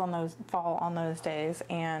holidays fall on those days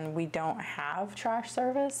and we don't have trash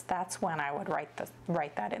service, that's when I would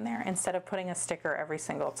write that in there instead of putting a sticker every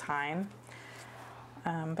single time.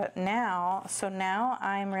 But now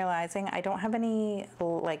I'm realizing I don't have any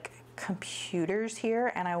like computers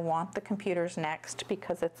here, and I want the computers next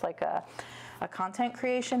because it's like a content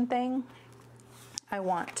creation thing. I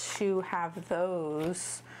want to have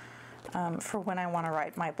those for when I want to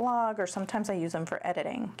write my blog, or sometimes I use them for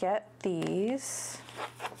editing. Get these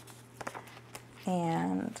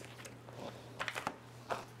and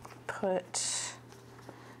put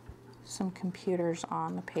some computers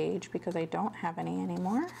on the page because I don't have any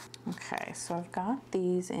anymore. Okay, so I've got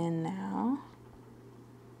these in now.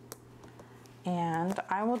 And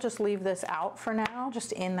I will just leave this out for now,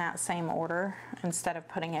 just in that same order instead of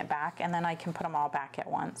putting it back, and then I can put them all back at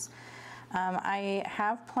once. I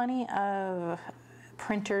have plenty of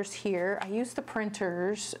printers here. I use the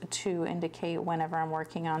printers to indicate whenever I'm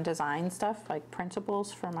working on design stuff, like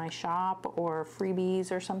printables for my shop or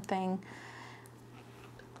freebies or something.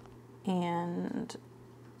 And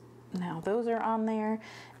now those are on there.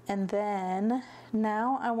 And then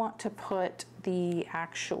now I want to put the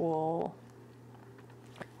actual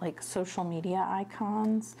like social media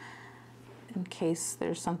icons in case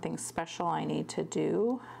there's something special I need to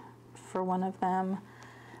do for one of them.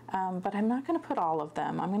 But I'm not going to put all of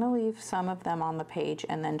them. I'm going to leave some of them on the page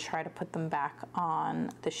and then try to put them back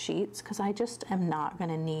on the sheets, because I just am not going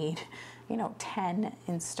to need, you know, 10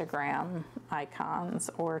 Instagram icons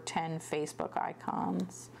or 10 Facebook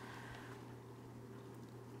icons.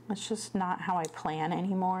 It's just not how I plan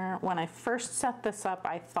anymore. When I first set this up,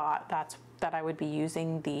 I thought that I would be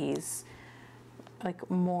using these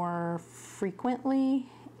like more frequently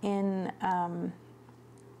in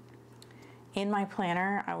my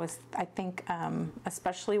planner. I think,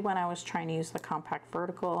 especially when I was trying to use the compact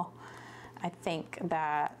vertical, I think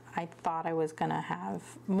that I thought I was gonna have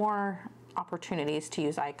more opportunities to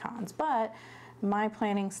use icons, but my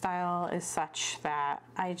planning style is such that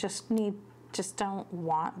I just don't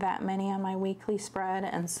want that many on my weekly spread,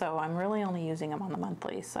 and so I'm really only using them on the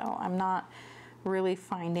monthly. So I'm not really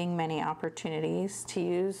finding many opportunities to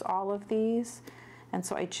use all of these, and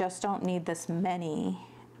so I just don't need this many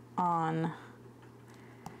on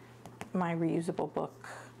my reusable book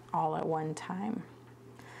all at one time.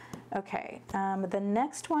 Okay, the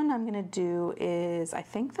next one I'm going to do is, I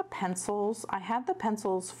think, the pencils. I had the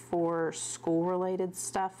pencils for school related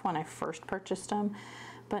stuff when I first purchased them,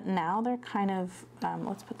 but now they're kind of,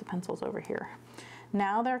 let's put the pencils over here.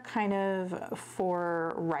 Now they're kind of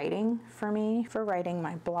for writing for me, for writing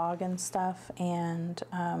my blog and stuff, and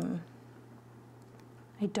I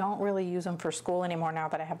don't really use them for school anymore now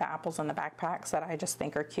that I have the apples in the backpacks that I just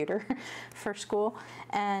think are cuter for school.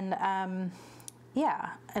 And yeah,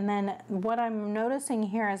 and then what I'm noticing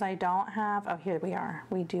here is I don't have, oh, here we are,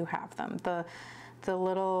 we do have them. The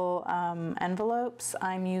little envelopes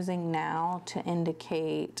I'm using now to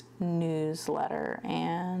indicate newsletter,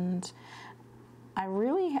 and I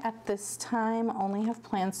really at this time only have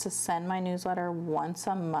plans to send my newsletter once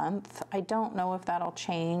a month. I don't know if that'll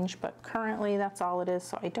change, but currently that's all it is,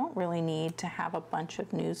 so I don't really need to have a bunch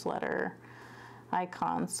of newsletter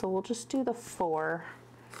icons. So we'll just do the 4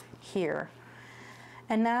 here.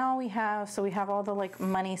 And now we have all the like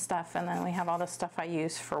money stuff, and then we have all the stuff I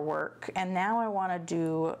use for work. And now I want to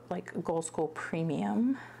do like Goal School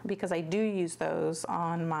Premium, because I do use those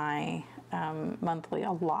on my monthly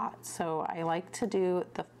a lot. So I like to do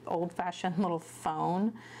the old-fashioned little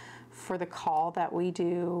phone for the call that we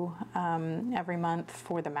do every month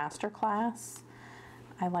for the master class.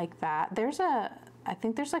 I like that. I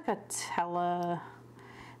think there's like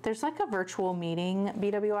there's like a virtual meeting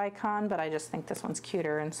BW icon, but I just think this one's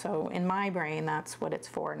cuter, and so in my brain that's what it's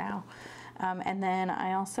for now. And then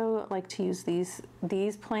I also like to use these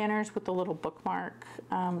planners with the little bookmark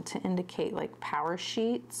to indicate like power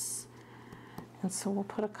sheets, and so we'll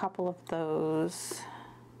put a couple of those.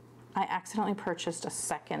 I accidentally purchased a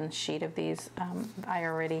second sheet of these. I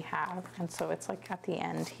already have, and so it's like at the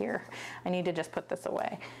end here. I need to just put this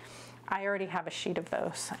away. I already have a sheet of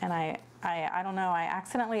those, and I don't know, I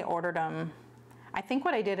accidentally ordered them. I think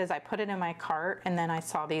what I did is I put it in my cart, and then I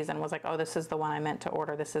saw these and was like, oh, this is the one I meant to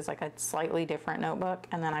order. This is like a slightly different notebook,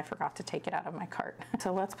 and then I forgot to take it out of my cart.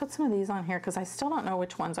 So let's put some of these on here, because I still don't know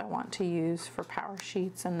which ones I want to use for power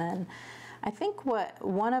sheets, and then I think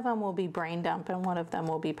one of them will be brain dump and one of them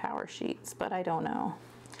will be power sheets, but I don't know.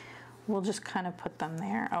 We'll just kind of put them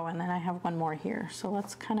there. Oh, and then I have one more here. So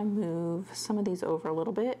let's kind of move some of these over a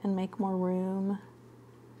little bit and make more room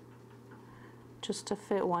just to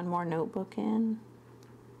fit one more notebook in.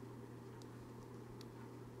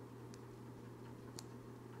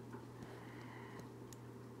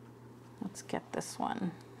 Let's get this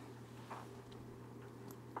one.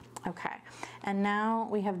 Okay, and now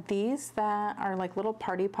we have these that are like little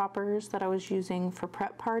party poppers that I was using for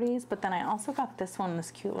prep parties, but then I also got this one,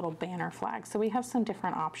 this cute little banner flag. So we have some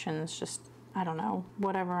different options, just, I don't know,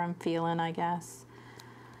 whatever I'm feeling, I guess.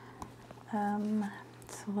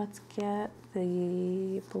 So let's get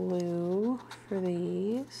the blue for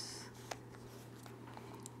these.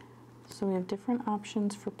 So we have different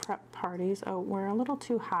options for prep parties. Oh, we're a little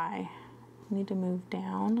too high. We need to move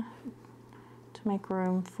down to make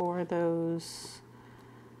room for those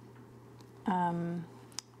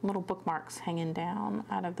little bookmarks hanging down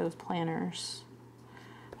out of those planners.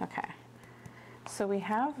 Okay, so we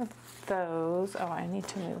have those. Oh, I need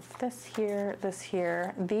to move this here, this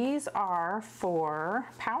here. These are for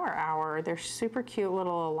Power Hour. They're super cute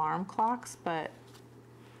little alarm clocks, but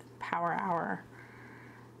Power Hour.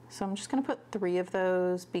 So I'm just gonna put 3 of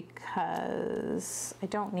those because I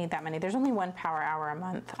don't need that many. There's only 1 power hour a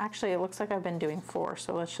month. Actually, it looks like I've been doing 4,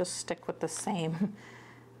 so let's just stick with the same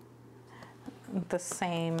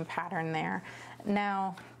pattern there.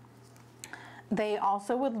 Now, They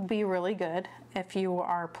also would be really good if you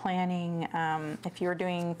are planning, if you're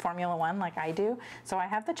doing Formula One like I do. So I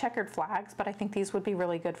have the checkered flags, but I think these would be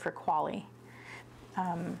really good for quali.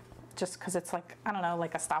 Just because it's like, I don't know,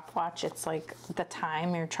 like a stopwatch. It's like the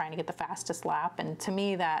time you're trying to get the fastest lap. And to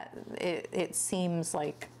me that it seems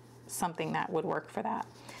like something that would work for that.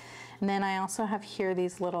 And then I also have here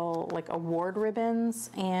these little like award ribbons,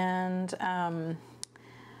 and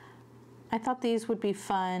I thought these would be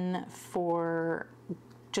fun for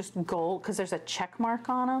just goal, because there's a check mark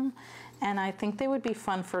on them, and I think they would be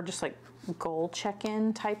fun for just like goal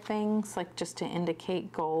check-in type things, like just to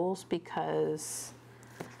indicate goals, because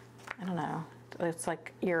I don't know, it's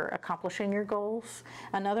like you're accomplishing your goals.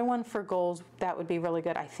 Another one for goals that would be really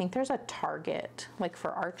good, I think there's a target, like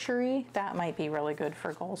for archery, that might be really good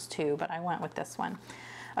for goals too, but I went with this one.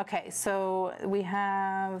 Okay, so we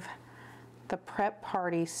have the prep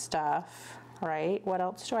party stuff, right? What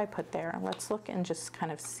else do I put there? Let's look and just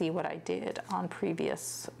kind of see what I did on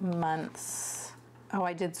previous months. Oh,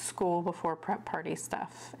 I did school before prep party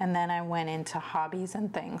stuff, and then I went into hobbies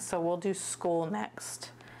and things. So we'll do school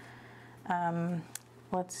next.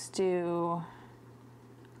 Let's do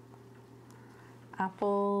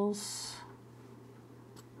apples,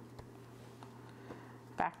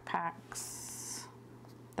 backpacks.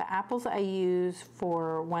 The apples I use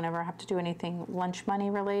for whenever I have to do anything lunch money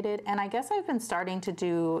related, and I guess I've been starting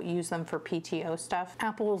to use them for PTO stuff.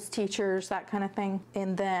 Apples, teachers, that kind of thing.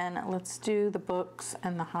 And then let's do the books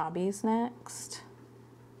and the hobbies next.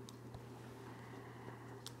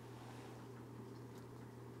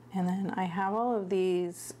 And then I have all of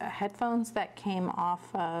these headphones that came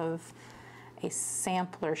off of a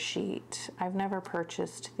sampler sheet. I've never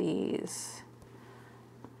purchased these,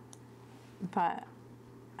 but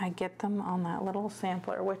I get them on that little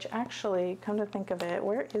sampler, which actually, come to think of it,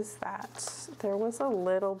 where is that? There was a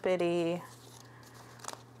little bitty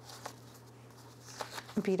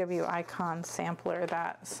BW Icon sampler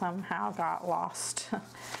that somehow got lost.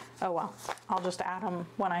 Oh well, I'll just add them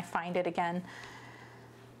when I find it again.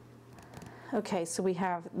 Okay, so we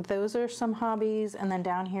have, those are some hobbies, and then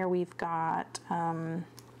down here we've got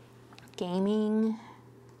gaming.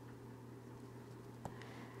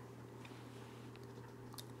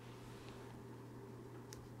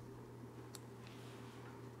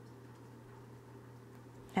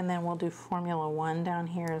 And then we'll do Formula One down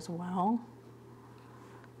here as well.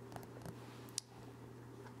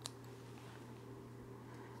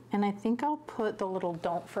 And I think I'll put the little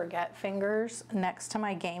don't forget fingers next to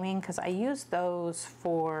my gaming, because I use those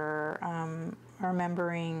for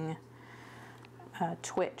remembering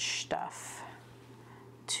Twitch stuff,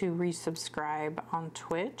 to resubscribe on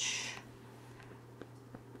Twitch.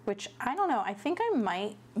 Which, I don't know, I think I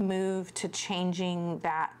might move to changing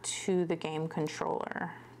that to the game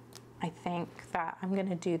controller. I think that I'm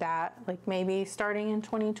gonna do that, like maybe starting in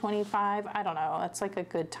 2025. I don't know, it's like a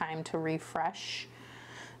good time to refresh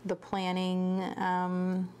the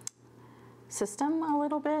planning system a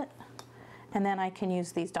little bit. And then I can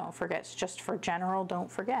use these don't forgets just for general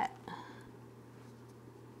don't forget.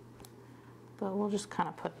 But we'll just kind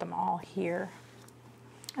of put them all here.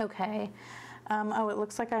 Okay. Oh, it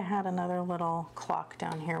looks like I had another little clock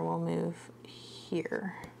down here. We'll move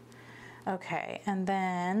here. Okay, and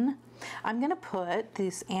then I'm gonna put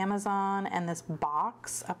this Amazon and this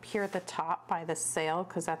box up here at the top by the sale,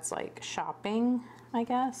 because that's like shopping, I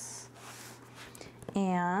guess.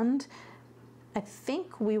 And I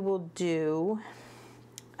think we will do,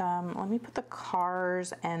 let me put the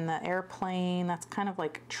cars and the airplane, that's kind of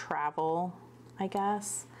like travel, I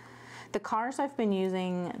guess. The cars I've been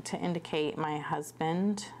using to indicate my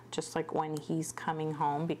husband, just like when he's coming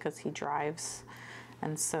home, because he drives.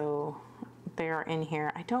 And so they're in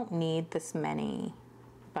here. I don't need this many,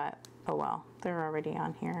 but oh well, they're already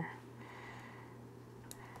on here.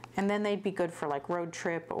 And then they'd be good for like road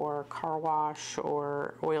trip or car wash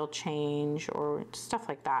or oil change or stuff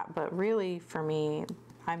like that. But really for me,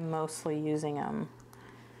 I'm mostly using them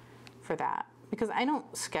for that, because I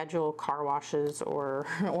don't schedule car washes or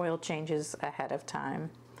oil changes ahead of time.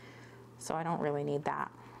 So I don't really need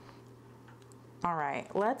that. All right,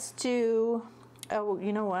 let's do, oh,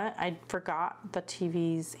 you know what? I forgot the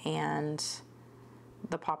TVs and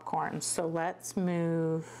the popcorn. So let's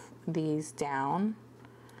move these down.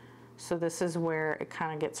 So this is where it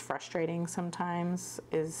kind of gets frustrating sometimes,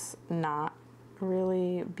 is not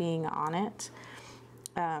really being on it.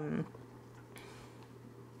 And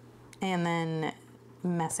then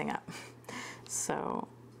messing up. So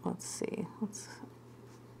let's see,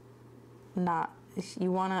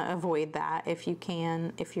 you want to avoid that if you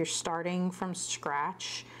can. If you're starting from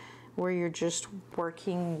scratch, where you're just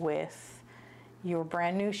working with your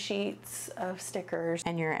brand new sheets of stickers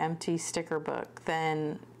and your empty sticker book,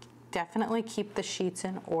 then definitely keep the sheets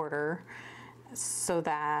in order so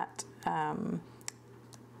that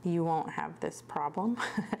you won't have this problem.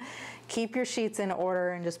 Keep your sheets in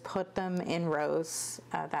order and just put them in rows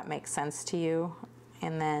that make sense to you.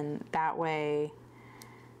 And then that way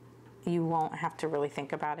you won't have to really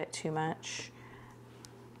think about it too much.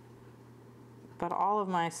 But all of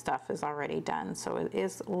my stuff is already done, so it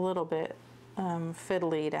is a little bit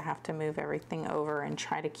fiddly to have to move everything over and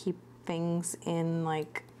try to keep things in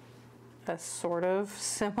like a sort of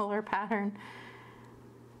similar pattern.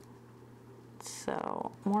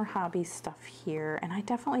 So more hobby stuff here, and I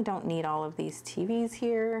definitely don't need all of these TVs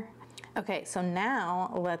here. Okay, so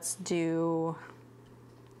now let's do,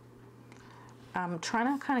 I'm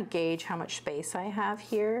trying to kind of gauge how much space I have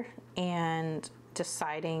here and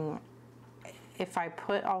deciding if I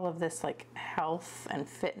put all of this like health and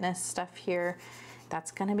fitness stuff here,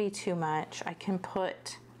 that's gonna be too much. I can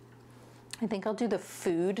put, I think I'll do the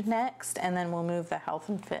food next, and then we'll move the health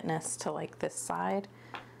and fitness to like this side.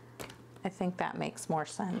 I think that makes more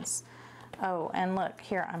sense. Oh, and look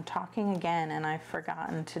here, I'm talking again and I've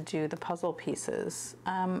forgotten to do the puzzle pieces.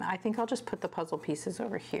 I think I'll just put the puzzle pieces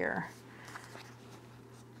over here.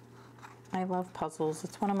 I love puzzles,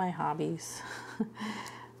 it's one of my hobbies.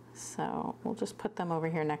 So we'll just put them over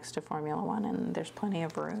here next to Formula One, and there's plenty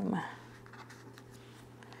of room.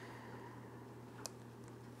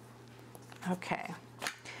 Okay,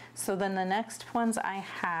 so then the next ones I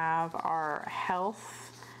have are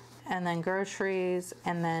health, and then groceries,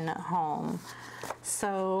 and then home.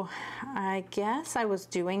 So I guess I was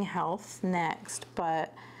doing health next,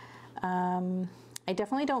 but I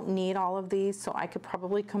definitely don't need all of these, so I could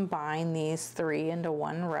probably combine these 3 into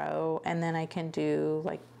one row, and then I can do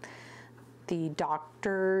like the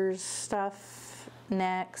doctor's stuff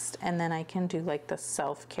next, and then I can do like the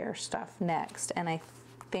self-care stuff next, and I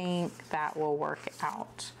think that will work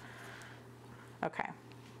out. Okay.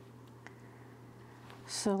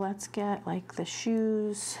 So let's get like the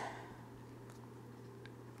shoes.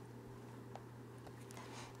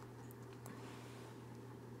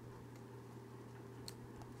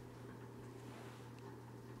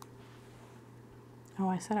 Oh,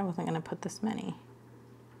 I said I wasn't going to put this many.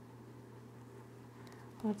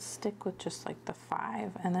 Let's stick with just like the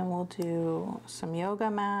 5, and then we'll do some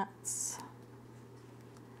yoga mats.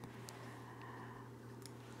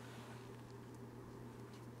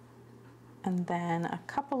 And then a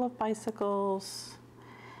couple of bicycles.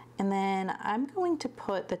 And then I'm going to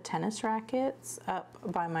put the tennis rackets up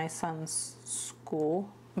by my son's school,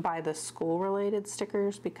 by the school related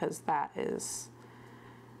stickers, because that is,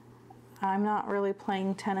 I'm not really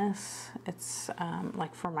playing tennis. It's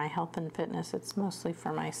like for my health and fitness, it's mostly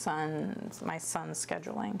for my son's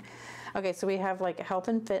scheduling. Okay, so we have like health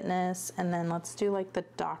and fitness, and then let's do like the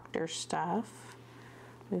doctor stuff.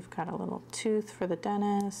 We've got a little tooth for the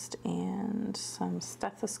dentist and some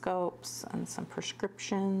stethoscopes and some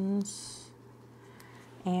prescriptions.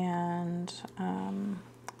 And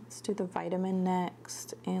let's do the vitamin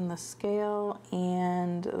next, and the scale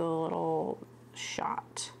and the little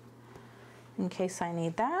shot in case I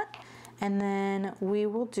need that. And then we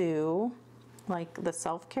will do like the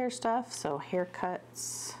self-care stuff, so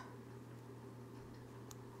haircuts.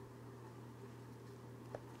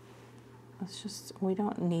 It's just, we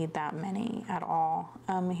don't need that many at all.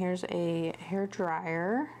 Here's a hair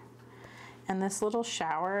dryer and this little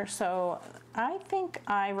shower. So I think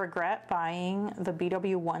I regret buying the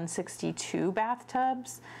BW 162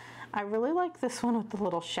 bathtubs. I really like this one with the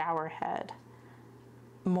little shower head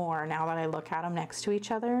more now that I look at them next to each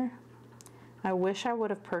other. I wish I would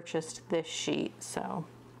have purchased this sheet, so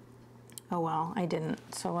oh well, I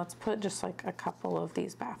didn't. So let's put just like a couple of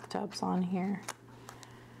these bathtubs on here.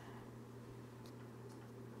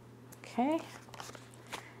 Okay,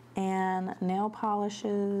 and nail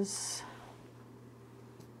polishes.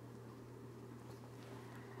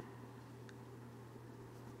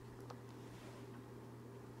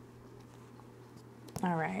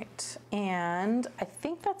 All right, and I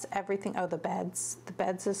think that's everything. Oh, the beds. The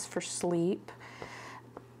beds is for sleep.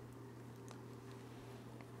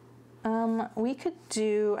 We could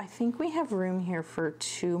do, I think we have room here for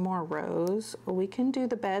 2 more rows. We can do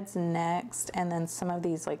the beds next, and then some of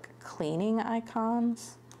these like cleaning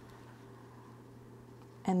icons.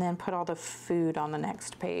 And then put all the food on the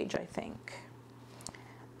next page, I think.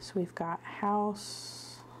 So we've got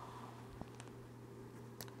house.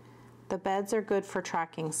 The beds are good for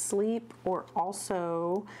tracking sleep, or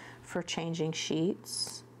also for changing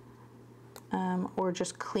sheets, or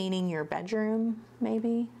just cleaning your bedroom,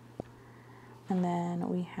 maybe. And then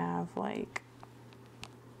we have like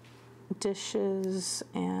dishes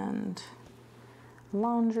and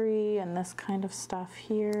laundry and this kind of stuff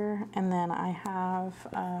here. And then I have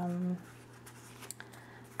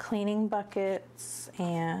cleaning buckets,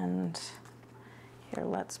 and here,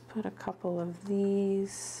 let's put a couple of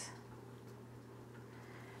these.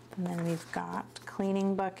 And then we've got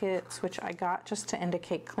cleaning buckets, which I got just to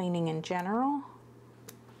indicate cleaning in general.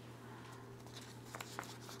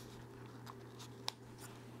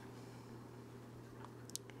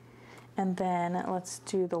 And then let's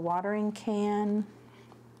do the watering can.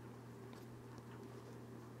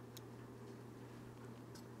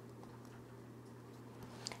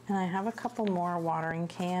 And I have a couple more watering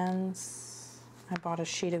cans. I bought a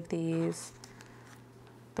sheet of these.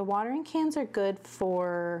 The watering cans are good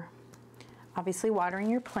for obviously watering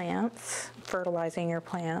your plants, fertilizing your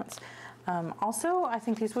plants. Also, I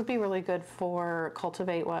think these would be really good for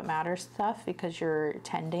cultivate what matters stuff, because you're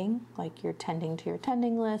tending, like you're tending to your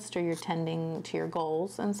tending list, or you're tending to your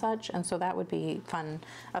goals and such. And so that would be fun,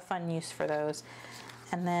 a fun use for those.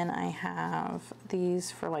 And then I have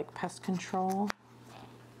these for like pest control.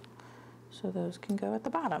 So those can go at the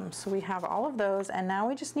bottom. So we have all of those, and now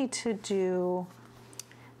we just need to do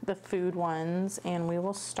the food ones, and we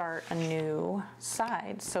will start a new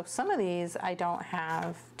side. So some of these I don't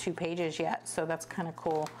have 2 pages yet, so that's kind of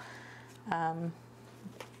cool.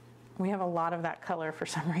 We have a lot of that color for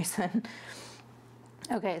some reason.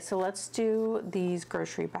 Okay, so let's do these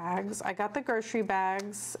grocery bags. I got the grocery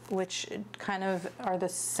bags, which kind of are the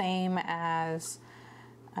same as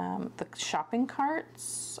the shopping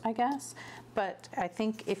carts, I guess. But I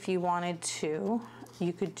think if you wanted to,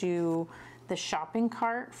 you could do the shopping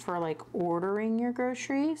cart for like ordering your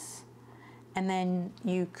groceries, and then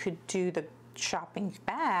you could do the shopping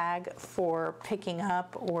bag for picking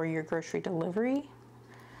up or your grocery delivery.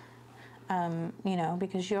 You know,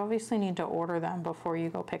 because you obviously need to order them before you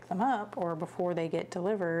go pick them up or before they get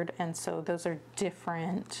delivered. And so those are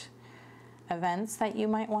different events that you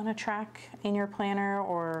might want to track in your planner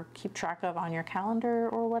or keep track of on your calendar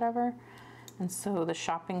or whatever. And so the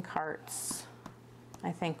shopping carts,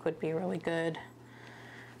 I think, would be really good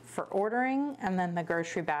for ordering, and then the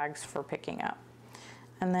grocery bags for picking up.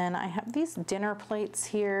 And then I have these dinner plates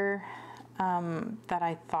here that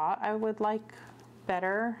I thought I would like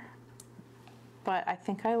better, but I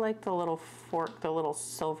think I like the little fork, the little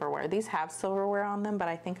silverware. These have silverware on them, but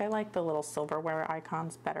I think I like the little silverware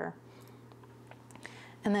icons better.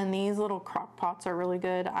 And then these little crock pots are really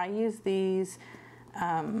good. I use these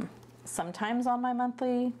sometimes on my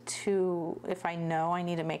monthly to, if I know I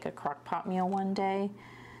need to make a crock pot meal one day,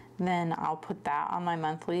 then I'll put that on my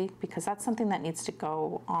monthly, because that's something that needs to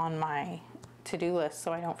go on my to-do list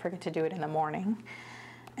so I don't forget to do it in the morning.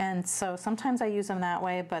 And so sometimes I use them that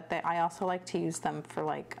way, but I also like to use them for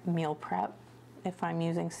like meal prep if I'm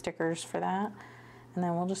using stickers for that. And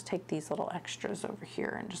then we'll just take these little extras over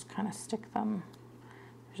here and just kind of stick them.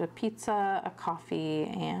 There's a pizza, a coffee,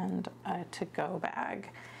 and a to-go bag.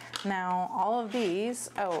 Now all of these,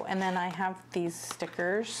 oh, and then I have these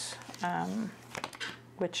stickers,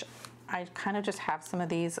 which I kind of just have some of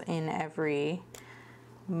these in every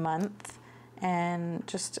month, and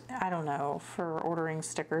just, I don't know, for ordering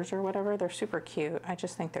stickers or whatever. They're super cute. I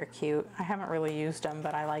just think they're cute. I haven't really used them,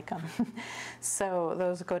 but I like them. So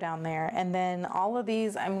those go down there. And then all of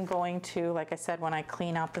these I'm going to, like I said, when I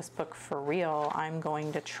clean out this book for real, I'm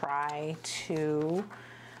going to try to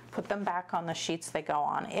put them back on the sheets they go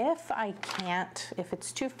on. If I can't, if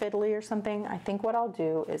it's too fiddly or something, I think what I'll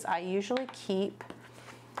do is I usually keep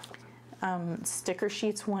sticker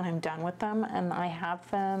sheets when I'm done with them, and I have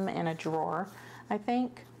them in a drawer, I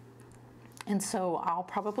think. And so I'll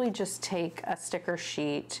probably just take a sticker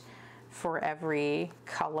sheet for every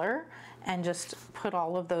color and just put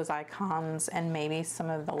all of those icons and maybe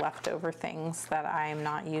some of the leftover things that I'm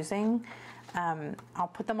not using.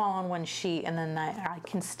 I'll put them all on one sheet, and then I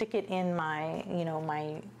can stick it in my, you know,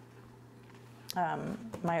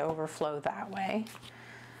 my overflow that way,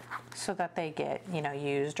 so that they get, you know,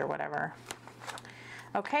 used or whatever.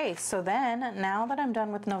 Okay, so then now that I'm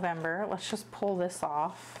done with November, let's just pull this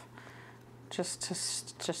off, just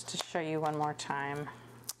to show you one more time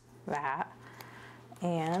that.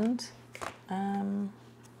 And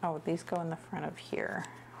oh, these go in the front of here,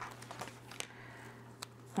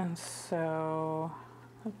 and so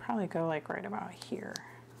I'll probably go like right about here.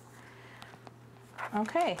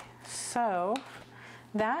 Okay, so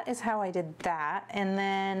that is how I did that. And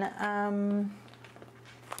then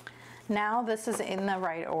now this is in the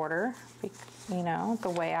right order, you know, the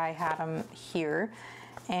way I had them here.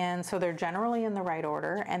 And so they're generally in the right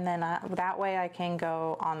order. And then that way I can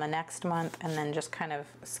go on the next month and then just kind of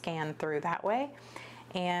scan through that way.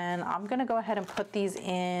 And I'm gonna go ahead and put these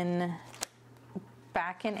in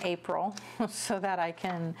back in April so that I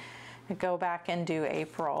can go back and do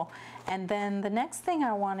April. And then the next thing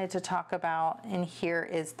I wanted to talk about in here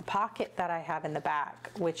is the pocket that I have in the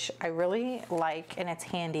back, which I really like and it's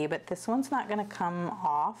handy, but this one's not gonna come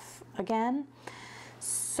off again.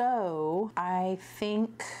 So I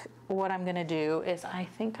think what I'm gonna do is I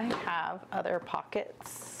think I have other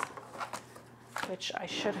pockets, which I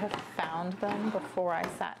should have found them before I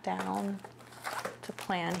sat down to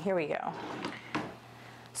plan. Here we go.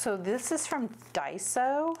 So this is from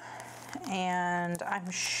Daiso, and I'm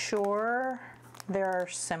sure there are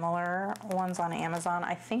similar ones on Amazon.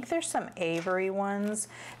 I think there's some Avery ones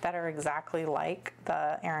that are exactly like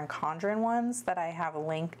the Erin Condren ones that I have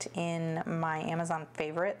linked in my Amazon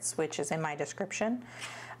favorites, which is in my description.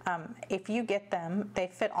 If you get them, they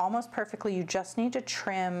fit almost perfectly. You just need to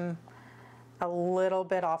trim a little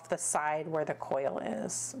bit off the side where the coil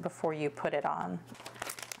is before you put it on.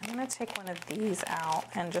 I'm gonna take one of these out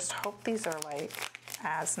and just hope these are like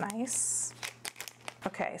as nice.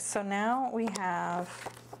 Okay, so now we have,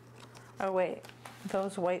 oh wait,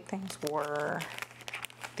 those white things were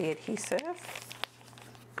the adhesive.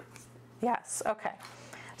 Yes, okay.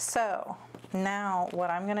 So now what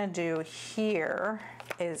I'm gonna do here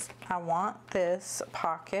is I want this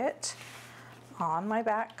pocket on my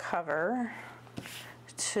back cover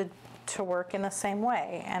to work in the same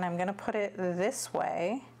way. And I'm gonna put it this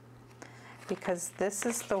way because this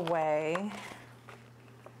is the way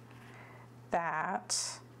that,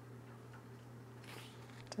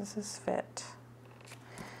 does this fit?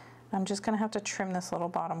 I'm just gonna have to trim this little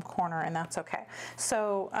bottom corner and that's okay.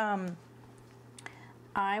 So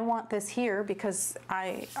I want this here because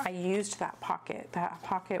I used that pocket. That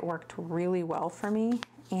pocket worked really well for me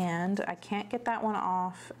and I can't get that one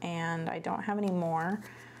off and I don't have any more.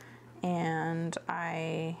 And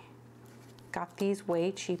I got these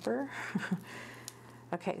way cheaper.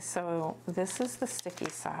 Okay, so this is the sticky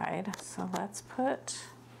side. So let's put,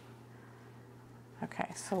 okay,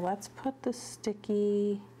 so let's put the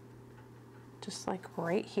sticky just like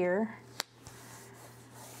right here.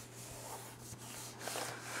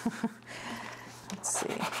 Let's see,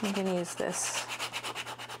 I'm gonna use this.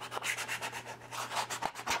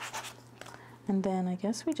 And then I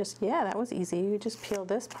guess we just, yeah, that was easy. You just peel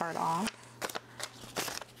this part off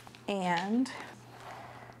and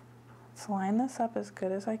let's line this up as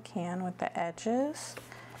good as I can with the edges.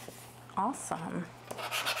 Awesome.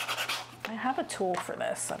 I have a tool for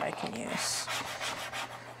this that I can use.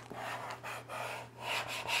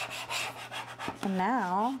 And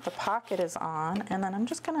now the pocket is on, and then I'm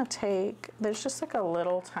just gonna take, there's just like a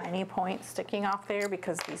little tiny point sticking off there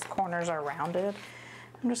because these corners are rounded.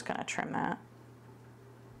 I'm just gonna trim that.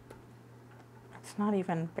 It's not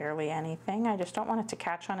even barely anything. I just don't want it to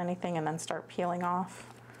catch on anything and then start peeling off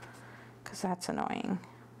because that's annoying.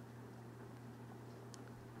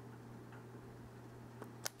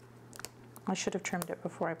 I should have trimmed it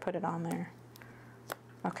before I put it on there.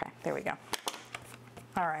 Okay, there we go.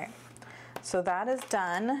 All right, so that is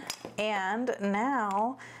done. And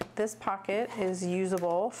now this pocket is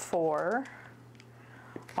usable for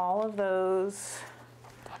all of those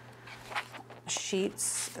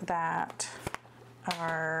sheets that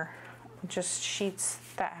are just sheets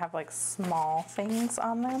that have like small things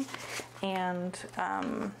on them. And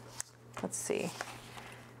let's see.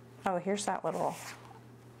 Oh, here's that little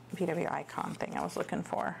VW icon thing I was looking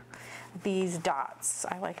for. These dots,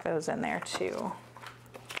 I like those in there too.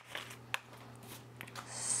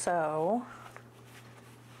 So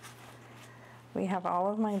we have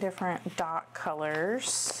all of my different dot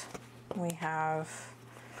colors. We have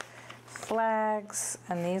flags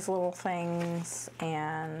and these little things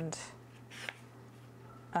and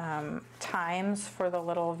times for the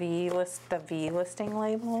little V listing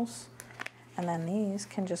labels. And then these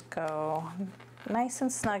can just go nice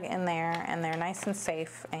and snug in there and they're nice and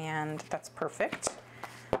safe and that's perfect.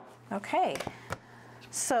 Okay,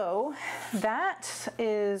 so that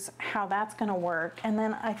is how that's gonna work. And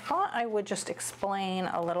then I thought I would just explain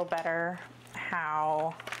a little better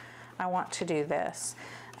how I want to do this.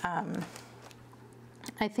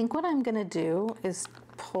 I think what I'm gonna do is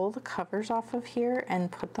pull the covers off of here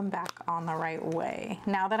and put them back on the right way.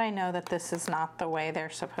 Now that I know that this is not the way they're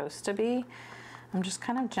supposed to be, I'm just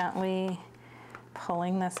kind of gently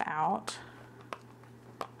pulling this out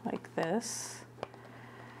like this.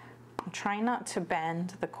 I'm trying not to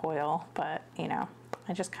bend the coil, but you know,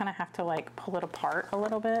 I just kind of have to like pull it apart a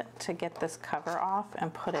little bit to get this cover off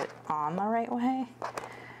and put it on the right way.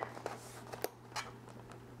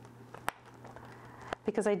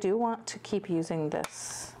 Because I do want to keep using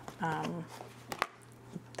this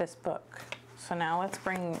this book. So now let's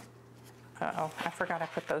bring, uh-oh, I forgot I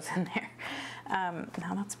put those in there.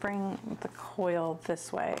 Now let's bring the coil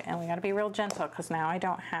this way, and we gotta be real gentle because now I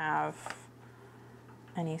don't have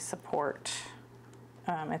any support.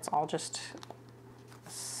 It's all just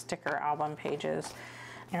sticker album pages.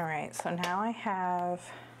 All right, so now I have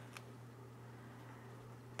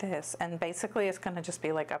this, and basically it's gonna just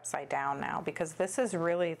be like upside down now because this is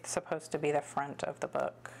really supposed to be the front of the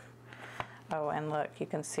book. Oh, and look, you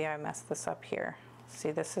can see I messed this up here.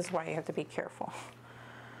 See, this is why you have to be careful.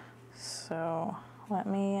 So let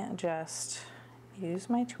me just use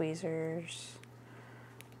my tweezers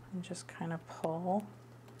and just kind of pull.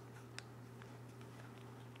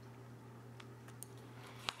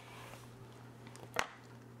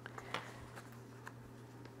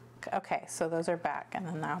 Okay, so those are back, and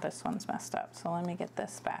then now this one's messed up. So let me get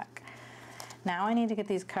this back. Now I need to get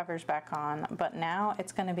these covers back on, but now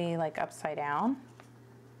it's gonna be like upside down.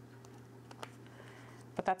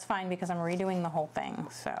 But that's fine because I'm redoing the whole thing,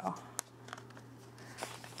 so.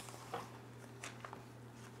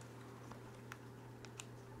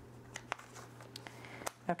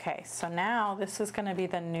 Okay, so now this is gonna be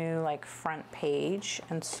the new like front page,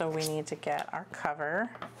 and so we need to get our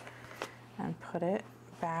cover and put it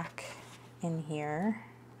back in here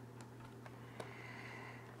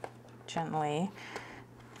gently.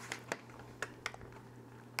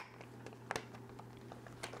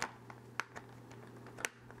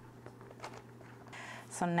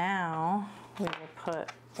 So now we will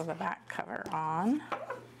put the back cover on.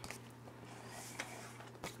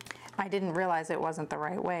 I didn't realize it wasn't the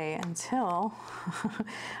right way until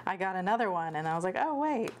I got another one and I was like, oh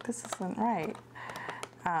wait, this isn't right.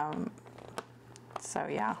 So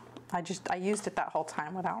yeah, I used it that whole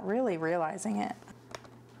time without really realizing it.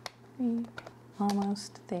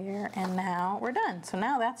 Almost there, and now we're done. So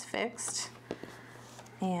now that's fixed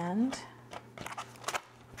and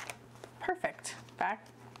perfect. Back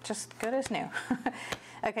just good as new.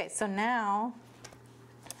 Okay, so now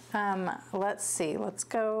let's see, let's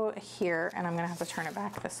go here, and I'm gonna have to turn it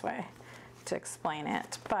back this way to explain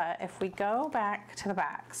it. But if we go back to the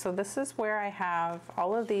back, so this is where I have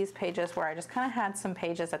all of these pages where I just kind of had some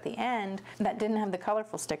pages at the end that didn't have the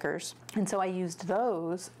colorful stickers, and so I used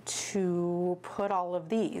those to put all of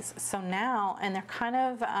these. So now, and they're kind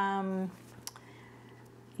of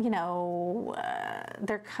you know,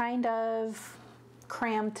 they're kind of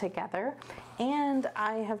crammed together, and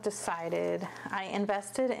I have decided, I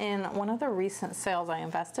invested in one of the recent sales, I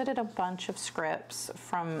invested in a bunch of scripts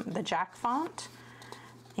from the Jack font,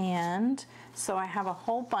 and so I have a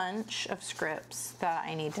whole bunch of scripts that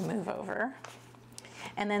I need to move over.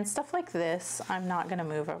 And then stuff like this, I'm not gonna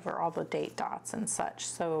move over, all the date dots and such,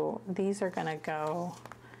 so these are gonna go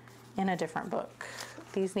in a different book.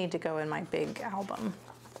 These need to go in my big album.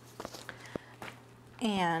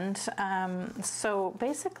 And so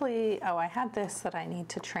basically, oh, I had this that I need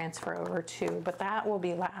to transfer over to, but that will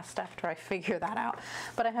be last after I figure that out.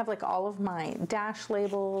 But I have like all of my dash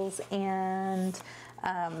labels and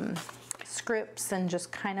scripts and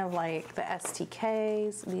just kind of like the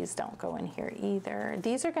STKs. These don't go in here either.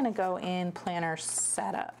 These are gonna go in planner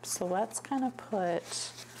setup. So let's kind of put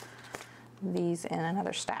these in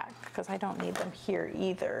another stack because I don't need them here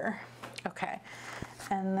either. Okay,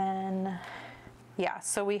 and then, yeah,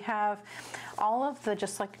 so we have all of the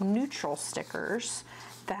just like neutral stickers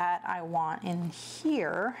that I want in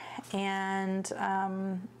here, and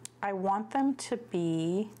I want them to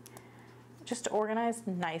be just organized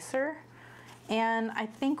nicer. And I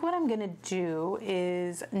think what I'm gonna do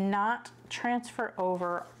is not transfer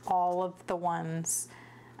over all of the ones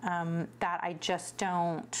that I just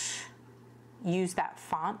don't use that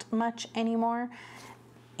font much anymore.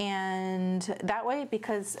 And that way,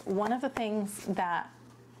 because one of the things that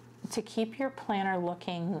to keep your planner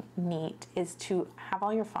looking neat is to have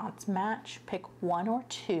all your fonts match. Pick one or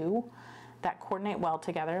two that coordinate well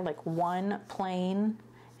together, like one plain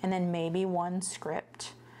and then maybe one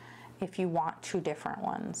script if you want two different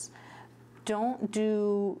ones. Don't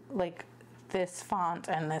do like this font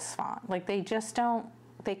and this font. Like they just don't,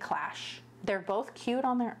 they clash. They're both cute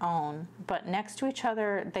on their own, but next to each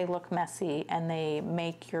other, they look messy and they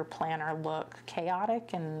make your planner look chaotic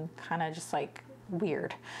and kind of just like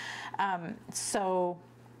weird. So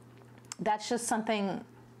that's just something,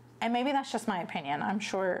 and maybe that's just my opinion. I'm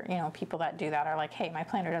sure, you know, people that do that are like, hey, my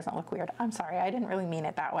planner doesn't look weird. I'm sorry, I didn't really mean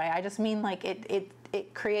it that way. I just mean like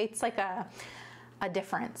it creates like a a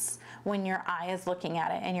difference when your eye is looking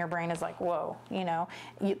at it and your brain is like, whoa, you know,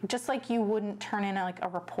 just like you wouldn't turn in like a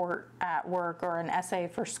report at work or an essay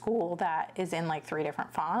for school that is in like 3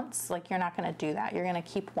 different fonts. Like, you're not going to do that. You're going to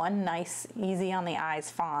keep one nice, easy on the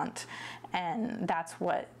eyes font, and that's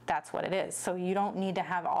what it is. So you don't need to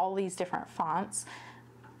have all these different fonts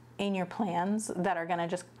in your plans that are going to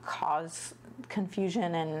just cause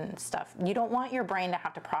confusion and stuff. You don't want your brain to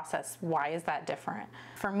have to process, why is that different?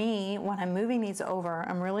 For me, when I'm moving these over,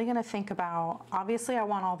 I'm really going to think about, obviously I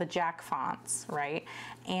want all the Jack fonts, right?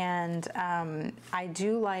 And I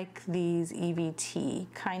do like these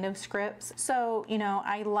EVT kind of scripts. So, you know,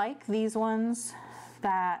 I like these ones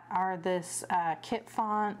that are this kit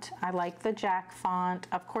font. I like the Jack font.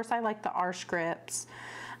 Of course, I like the R scripts.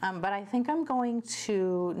 But I think I'm going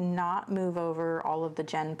to not move over all of the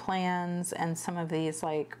Gen plans and some of these,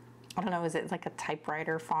 like, I don't know, is it like a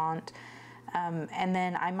typewriter font? And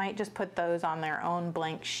then I might just put those on their own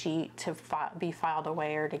blank sheet to be filed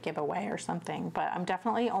away or to give away or something. But I'm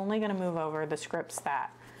definitely only going to move over the scripts that,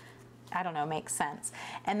 I don't know, make sense.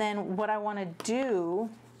 And then what I want to do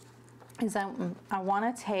is I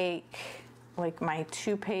want to take like my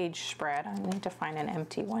 2-page spread. I need to find an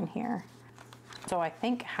empty one here. So I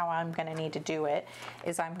think how I'm going to need to do it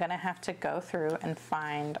is I'm going to have to go through and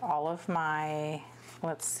find all of my,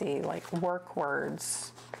 let's see, like work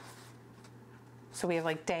words. So we have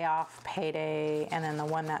like day off, payday, and then the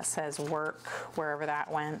one that says work, wherever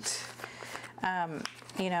that went.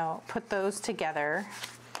 You know, put those together,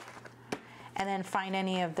 and then find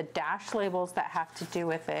any of the dash labels that have to do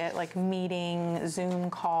with it, like meeting, Zoom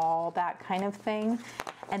call, that kind of thing.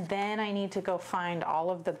 And then I need to go find all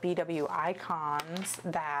of the BW icons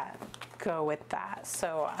that go with that.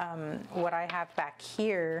 So what I have back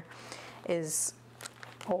here is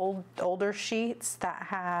older sheets that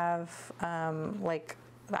have like,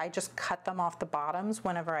 I just cut them off the bottoms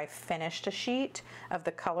whenever I finished a sheet of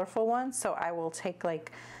the colorful ones. So I will take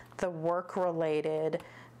like the work related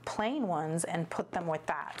plain ones and put them with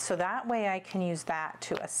that. So that way I can use that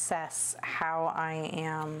to assess how I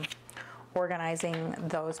am organizing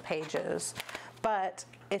those pages. But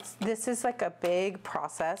this is like a big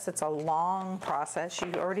process. It's a long process.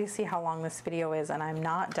 You already see how long this video is, and I'm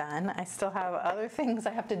not done. I still have other things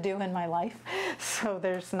I have to do in my life. So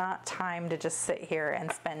there's not time to just sit here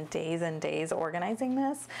and spend days and days organizing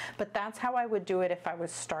this. But that's how I would do it if I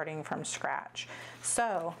was starting from scratch.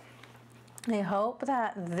 So I hope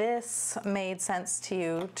that this made sense to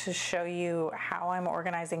you, to show you how I'm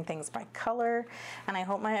organizing things by color, and I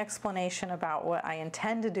hope my explanation about what I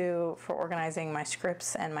intend to do for organizing my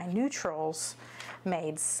scripts and my neutrals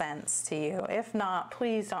made sense to you. If not,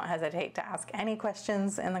 please don't hesitate to ask any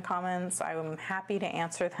questions in the comments. I'm happy to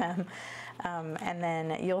answer them. And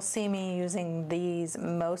then you'll see me using these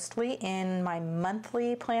mostly in my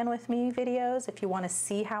monthly Plan With Me videos. If you want to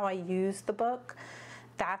see how I use the book,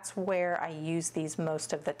 that's where I use these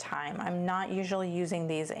most of the time. I'm not usually using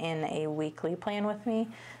these in a weekly Plan With Me.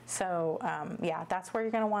 So yeah, that's where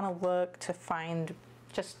you're going to want to look to find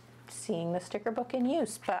just seeing the sticker book in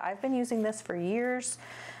use. But I've been using this for years.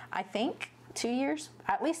 I think 2 years,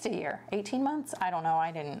 at least a year, 18 months. I don't know.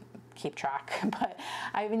 I didn't keep track, but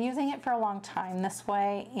I've been using it for a long time this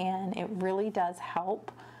way, and it really does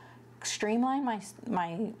help streamline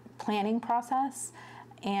my planning process.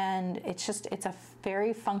 And it's a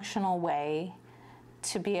very functional way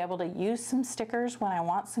to be able to use some stickers when I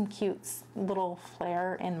want some cute little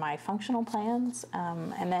flair in my functional plans.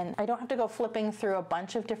 And then I don't have to go flipping through a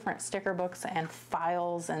bunch of different sticker books and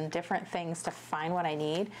files and different things to find what I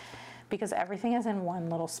need, because everything is in one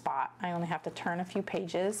little spot. I only have to turn a few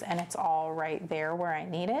pages and it's all right there where I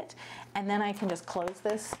need it. And then I can just close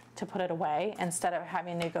this to put it away instead of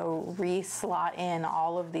having to go re-slot in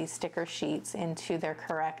all of these sticker sheets into their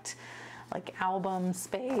correct like album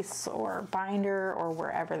space or binder or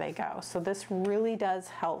wherever they go. So this really does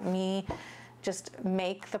help me just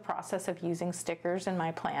make the process of using stickers in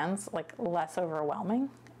my plans like less overwhelming.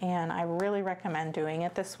 And I really recommend doing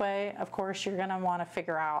it this way. Of course, you're gonna wanna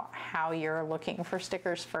figure out how you're looking for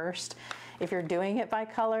stickers first. If you're doing it by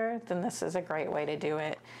color, then this is a great way to do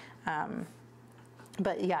it.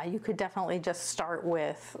 But yeah, you could definitely just start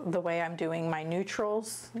with the way I'm doing my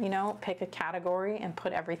neutrals, you know, pick a category and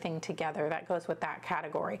put everything together that goes with that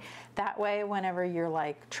category. That way, whenever you're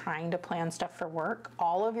like trying to plan stuff for work,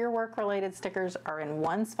 all of your work-related stickers are in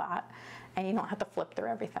one spot and you don't have to flip through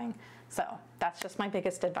everything. So that's just my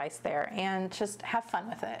biggest advice there, and just have fun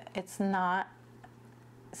with it. It's not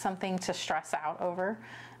something to stress out over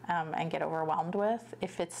and get overwhelmed with.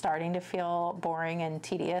 If it's starting to feel boring and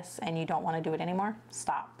tedious and you don't want to do it anymore,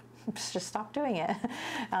 stop. just stop doing it.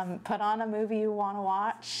 Put on a movie you want to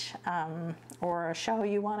watch, or a show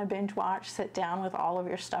you want to binge watch. Sit down with all of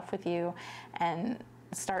your stuff with you and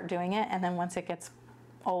start doing it. And then once it gets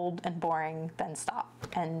old and boring, then stop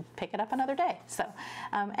and pick it up another day. So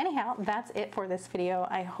anyhow, that's it for this video.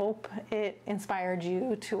 I hope it inspired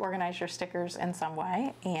you to organize your stickers in some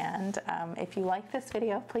way. And if you like this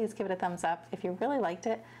video, please give it a thumbs up. If you really liked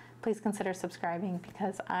it, please consider subscribing,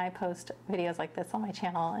 because I post videos like this on my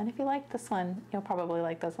channel. And if you like this one, you'll probably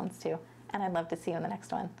like those ones too. And I'd love to see you in the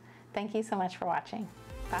next one. Thank you so much for watching.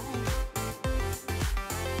 Bye.